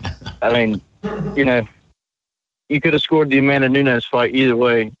 I mean, you could have scored the Amanda Nunes fight either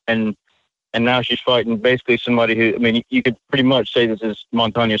way. And now she's fighting basically somebody who, I mean, you could pretty much say this is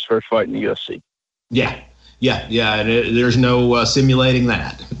Montano's first fight in the UFC. Yeah. There's no simulating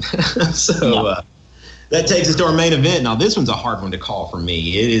that. That takes us to our main event. Now, this one's a hard one to call for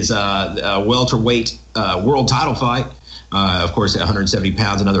me. It is a welterweight world title fight. Of course, at 170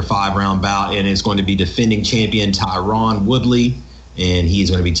 pounds, another 5-round bout, and it's going to be defending champion Tyron Woodley. And he's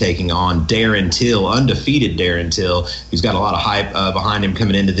going to be taking on Darren Till, undefeated Darren Till, who's got a lot of hype behind him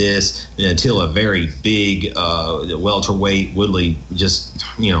coming into this. Till, a very big welterweight. Woodley, just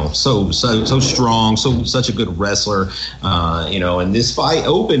so strong, such a good wrestler. And this fight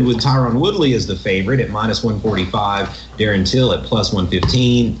opened with Tyron Woodley as the favorite at -145. Darren Till at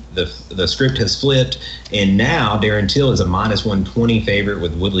 +115. The script has flipped, and now Darren Till is a -120 favorite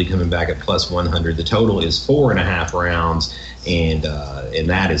with Woodley coming back at +100. The total is 4.5 rounds. And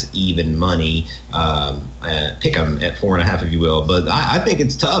that is even money. Pick them at 4.5, if you will. But I think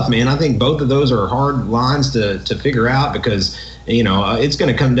it's tough, man. I think both of those are hard lines to figure out because, it's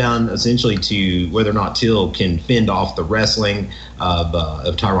going to come down essentially to whether or not Till can fend off the wrestling of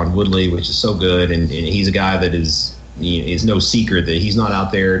Tyron Woodley, which is so good. And he's a guy that is no secret that he's not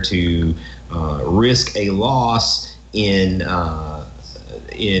out there to risk a loss in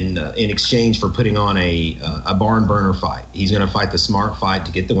exchange for putting on a barn burner fight. He's going to fight the smart fight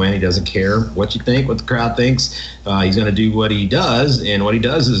to get the win. He doesn't care what you think, what the crowd thinks. He's going to do what he does, and what he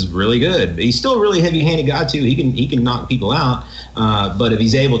does is really good. He's still a really heavy-handed guy too. He can knock people out, but if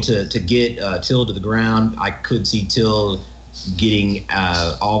he's able to get Till to the ground, I could see Till getting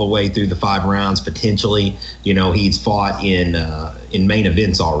all the way through the 5 rounds potentially. He's fought in main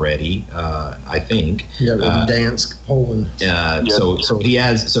events already, I think. Yeah, Dansk, Poland. So he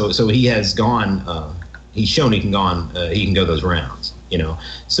has gone. He's shown he can go those rounds.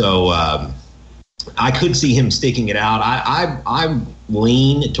 So I could see him sticking it out. I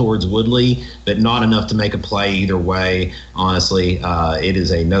lean towards Woodley, but not enough to make a play either way. Honestly, it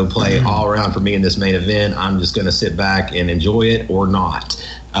is a no play all around for me in this main event. I'm just going to sit back and enjoy it or not.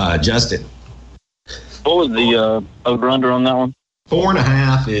 Justin, what was the over/under on that one?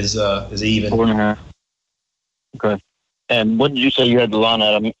 4.5 is even. 4.5. Okay. And what did you say you had the line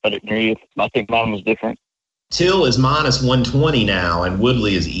at? I didn't hear you. I think mine was different. Till is -120 now, and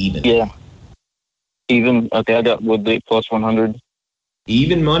Woodley is even. Yeah, Even. Okay, I got Woodley plus 100.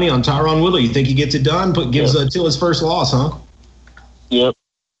 Even money on Tyron Woodley. You think he gets it done? Gives Till his first loss, huh? Yep,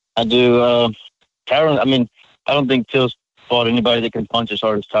 I do. Tyron, I mean, I don't think Till's fought anybody that can punch as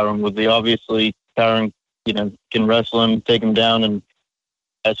hard as Tyron Woodley. Obviously, Tyron, can wrestle him, take him down, and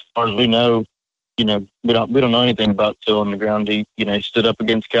as far as we know, we don't know anything about Till on the ground. He stood up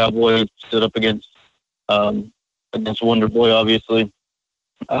against Cowboy, stood up against Wonder Boy. Obviously,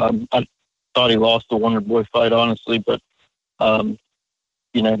 I thought he lost the Wonder Boy fight, honestly, but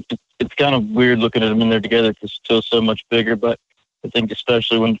it's kind of weird looking at them in there together because Till's so much bigger. But I think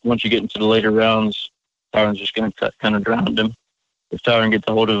especially once you get into the later rounds, Tyron's just going to kind of drown him. If Tyron gets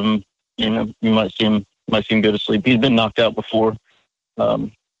a hold of him, you might see him go to sleep. He's been knocked out before.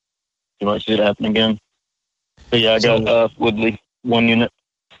 You might see it happen again. But yeah, I got Woodley 1 unit.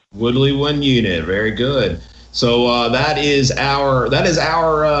 Woodley 1 unit. Very good. So that is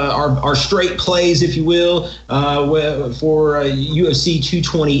our straight plays, if you will, for UFC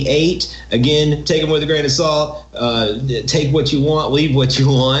 228. Again, take them with a grain of salt. Take what you want, leave what you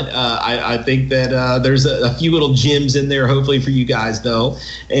want. I think that there's a few little gems in there, hopefully for you guys, though.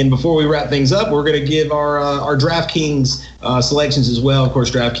 And before we wrap things up, we're going to give our DraftKings selections as well. Of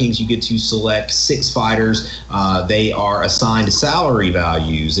course, DraftKings, you get to select 6 fighters. They are assigned salary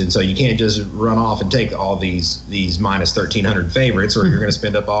values, and so you can't just run off and take all these minus 1,300 favorites, or you're going to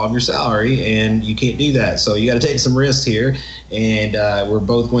spend up all of your salary, and you can't do that. So you got to take some risks here, and we're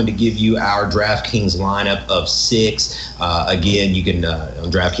both going to give you our DraftKings lineup of 6. Again, you can on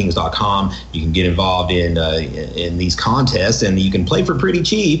DraftKings.com, you can get involved in these contests, and you can play for pretty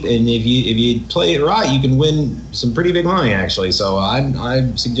cheap. And if you play it right, you can win some pretty big money, actually. So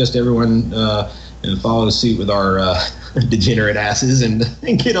I suggest everyone follow suit with our degenerate asses and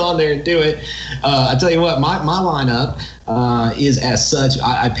get on there and do it. I tell you what, my lineup is as such.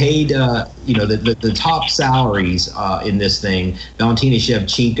 I paid the top salaries in this thing. Valentina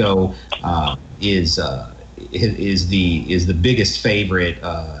Shevchenko is the biggest favorite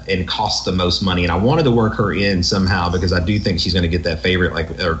and costs the most money, and I wanted to work her in somehow because I do think she's going to get that favorite,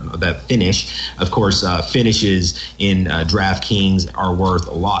 or that finish. Of course, finishes in DraftKings are worth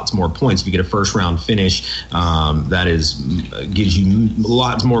lots more points. If you get a first round finish, that gives you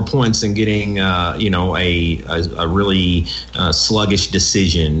lots more points than getting a really sluggish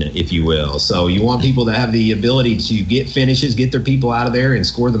decision, if you will. So you want people to have the ability to get finishes, get their people out of there, and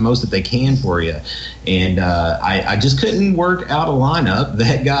score the most that they can for you. And I just couldn't work out a lineup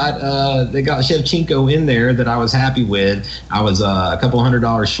that got Shevchenko in there that I was happy with. I was a couple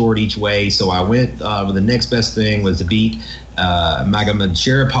 $100 short each way, so I went with the next best thing was to beat Magomed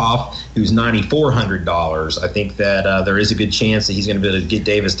Sharipov, who's $9,400. I think that there is a good chance that he's going to be able to get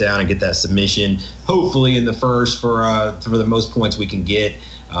Davis down and get that submission, hopefully in the first for the most points we can get.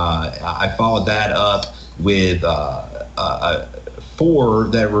 I followed that up with 4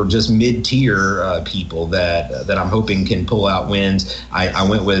 that were just mid-tier people that I'm hoping can pull out wins. I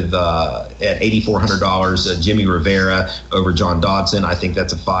went with at $8,400 Jimmy Rivera over John Dodson. I think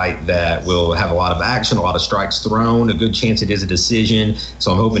that's a fight that will have a lot of action, a lot of strikes thrown, a good chance it is a decision.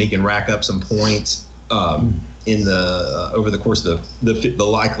 So I'm hoping he can rack up some points in the over the course of the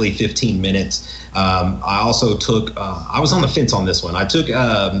likely 15 minutes. I also took I was on the fence on this one. I took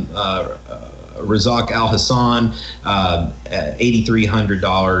Razak Al Hassan at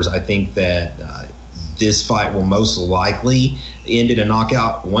 $8,300. I think that this fight will most likely end in a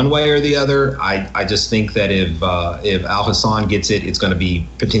knockout one way or the other. I just think that if Al Hassan gets it, it's going to be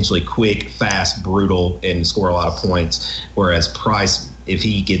potentially quick, fast, brutal, and score a lot of points. Whereas Price, if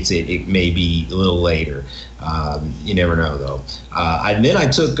he gets it, it may be a little later. You never know, though. And then I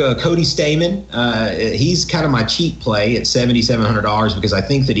took Cody Stamann. He's kind of my cheap play at $7,700 because I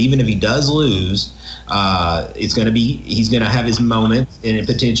think that even if he does lose, he's going to have his moment and it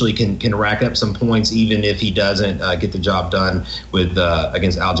potentially can rack up some points even if he doesn't get the job done with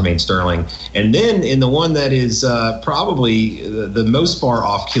against Aljamain Sterling. And then in the one that is probably the most far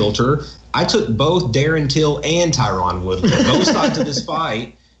off kilter, I took both Darren Till and Tyron Woodley. Both sides of this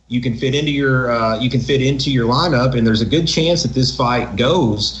fight you can fit into your lineup, and there's a good chance that this fight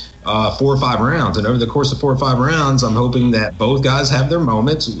goes 4 or 5 rounds. And over the course of 4 or 5 rounds, I'm hoping that both guys have their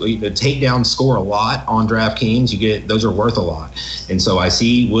moments. The takedowns score a lot on DraftKings. Those are worth a lot. And so I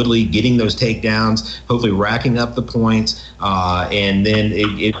see Woodley getting those takedowns, hopefully racking up the points. And then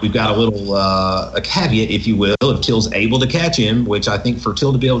we've got a little a caveat, if you will, if Till's able to catch him, which I think for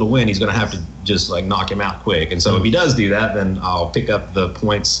Till to be able to win, he's going to have to just knock him out quick. And so if he does do that, then I'll pick up the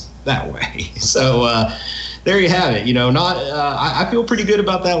points that way. So there you have it. I feel pretty good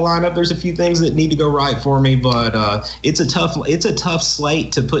about that lineup. There's a few things that need to go right for me, but it's a tough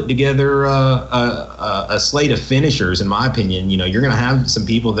slate to put together a slate of finishers. In my opinion, you're going to have some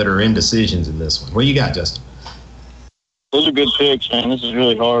people that are in decisions in this one. What do you got, Justin? Those are good picks, man. This is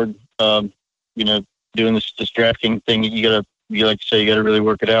really hard. Doing this DraftKings thing, you like to say, you got to really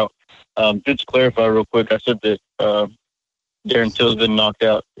work it out. Just to clarify real quick, I said that Darren Till's been knocked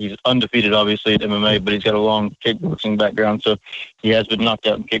out. He's undefeated, obviously, at MMA, but he's got a long kickboxing background, so he has been knocked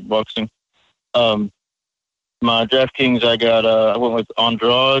out in kickboxing. My DraftKings, I went with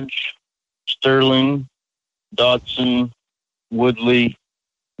Andrade, Sterling, Dodson, Woodley,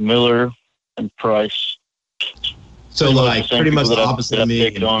 Miller, and Price. So, pretty much the opposite of me,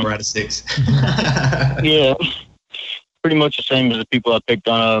 and 4 out of 6. Yeah, pretty much the same as the people I picked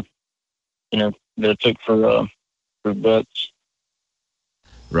on, that I took for bets.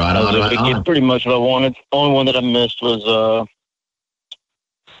 Right on. It's pretty much what I wanted. The only one that I missed was,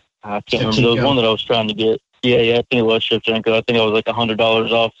 I can't remember. There was one that I was trying to get. Yeah, I think it was Shevchenko. I think I was like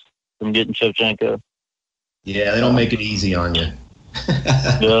 $100 off from getting Shevchenko. Yeah, they don't make it easy on you.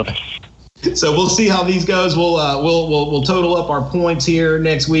 Yeah. So we'll see how these goes. We'll total up our points here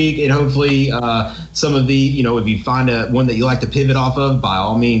next week, and hopefully some of the, if you find one that you like to pivot off of, by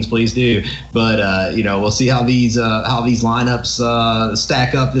all means, please do. But we'll see how these lineups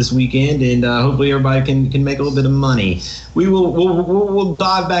stack up this weekend, and hopefully everybody can make a little bit of money. We'll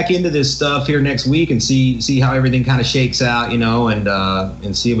dive back into this stuff here next week and see how everything kind of shakes out,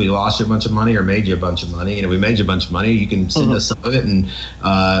 and see if we lost you a bunch of money or made you a bunch of money. And if we made you a bunch of money, you can send us some of it, and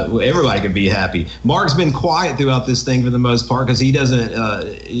everybody can be happy. Mark's been quiet throughout this thing for the most part because he doesn't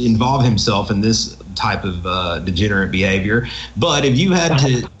involve himself in this type of degenerate behavior. But if you had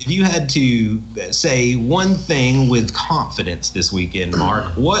to say one thing with confidence this weekend,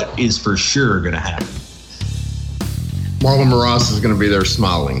 Mark, what is for sure going to happen? Marlon Moraes is going to be there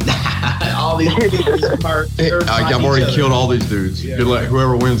smiling. All these I've already killed all these dudes. Yeah. Good luck.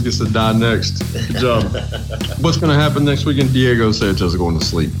 Whoever wins gets to die next. Good job. What's going to happen next weekend? Diego Sanchez is going to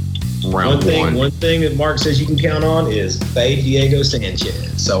sleep. Round one. One thing that Mark says you can count on is fade Diego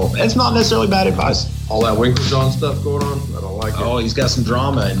Sanchez. So that's not necessarily bad advice. All that Winklejohn stuff going on, I don't like it. Oh, he's got some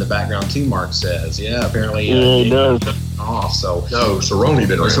drama in the background too, Mark says. Yeah, apparently he does. Off, so no, Cerrone's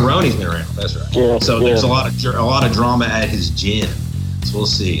been around. Cerrone's been around. That's right. Yeah, so there's a lot of drama at his gym. So we'll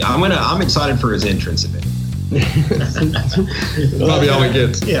see. I'm excited for his entrance event. Probably all he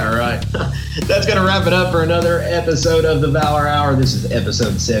gets. Yeah, right. That's going to wrap it up for another episode of the Valor Hour. This is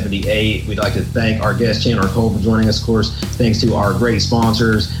episode 78. We'd like to thank our guest, Chandler Cole, for joining us. Of course, thanks to our great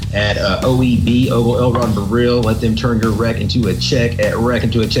sponsors at OEB, Ogle, Elrod, and Baril. Let them turn your wreck into a check at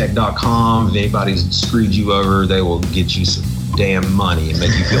wreckintoacheck.com. If anybody's screwed you over, they will get you some damn money and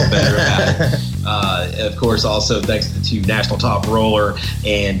make you feel better about it. Of course, also thanks to National Top Roller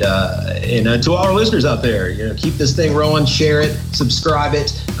and to all our listeners out there. Keep this thing rolling, share it, subscribe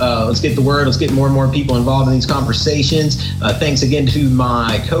it. Let's get the word. Let's get more and more people involved in these conversations. Thanks again to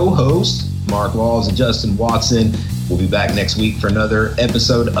my co-hosts, Mark Walls and Justin Watson. We'll be back next week for another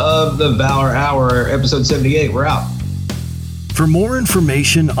episode of the Valor Hour, episode 78. We're out. For more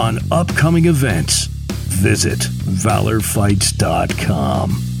information on upcoming events, visit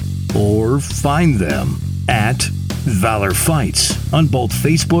valorfights.com or find them at Valor Fights on both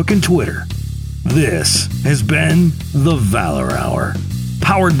Facebook and Twitter. This has been the Valor Hour,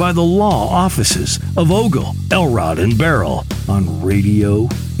 powered by the law offices of Ogle, Elrod, and Barrel on Radio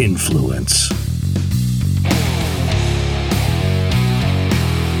Influence.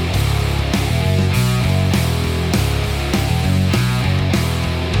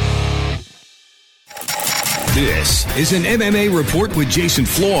 This is an MMA Report with Jason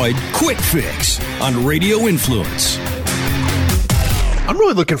Floyd, Quick Fix on Radio Influence. I'm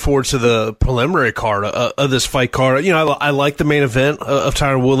really looking forward to the preliminary card of this fight card. I like the main event of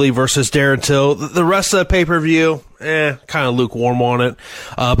Tyron Woodley versus Darren Till. The rest of the pay-per-view, kind of lukewarm on it.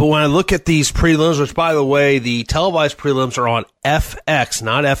 But when I look at these prelims, which, by the way, the televised prelims are on FX,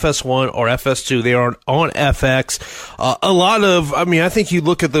 not FS1 or FS2. They are on FX. I think you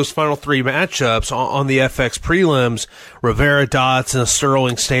look at those final three matchups on the FX prelims, Rivera Dots and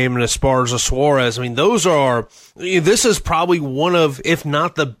Sterling Stamen, Esparza Suarez. This is probably one of, if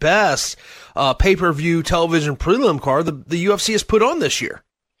not the best, pay-per-view television prelim card the UFC has put on this year.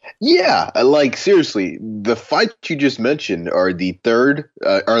 Yeah, seriously, the fights you just mentioned are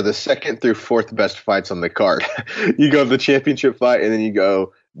the second through fourth best fights on the card. You go the championship fight, and then you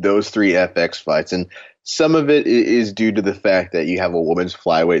go those three FX fights. And some of it is due to the fact that you have a women's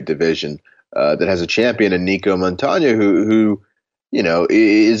flyweight division that has a champion in Nico Montano, who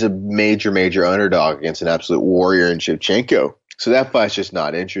is a major underdog against an absolute warrior in Shevchenko. So that fight's just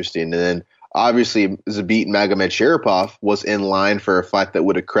not interesting. And then obviously Zabit Magomedsharipov was in line for a fight that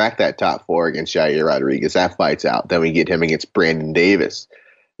would have cracked that top 4 against Jair Rodriguez. That fight's out. Then we get him against Brandon Davis.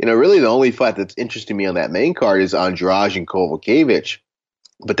 Really the only fight that's interesting me on that main card is Andrade and Kovalevich.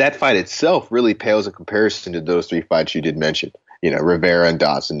 But that fight itself really pales in comparison to those 3 fights you did mention. Rivera and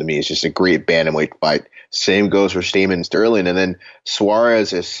Dodson, to me, is just a great bantamweight fight. Same goes for Stamann and Sterling. And then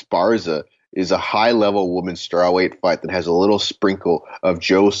Suarez-Esparza is a high-level women's strawweight fight that has a little sprinkle of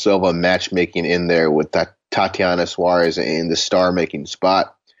Joe Silva matchmaking in there with Tatiana Suarez in the star-making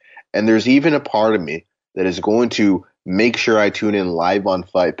spot. And there's even a part of me that is going to make sure I tune in live on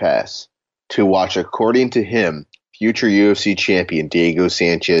Fight Pass to watch, according to him, future UFC champion Diego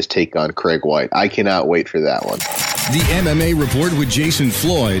Sanchez take on Craig White. I cannot wait for that one. The MMA Report with Jason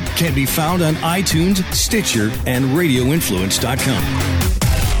Floyd can be found on iTunes, Stitcher, and RadioInfluence.com.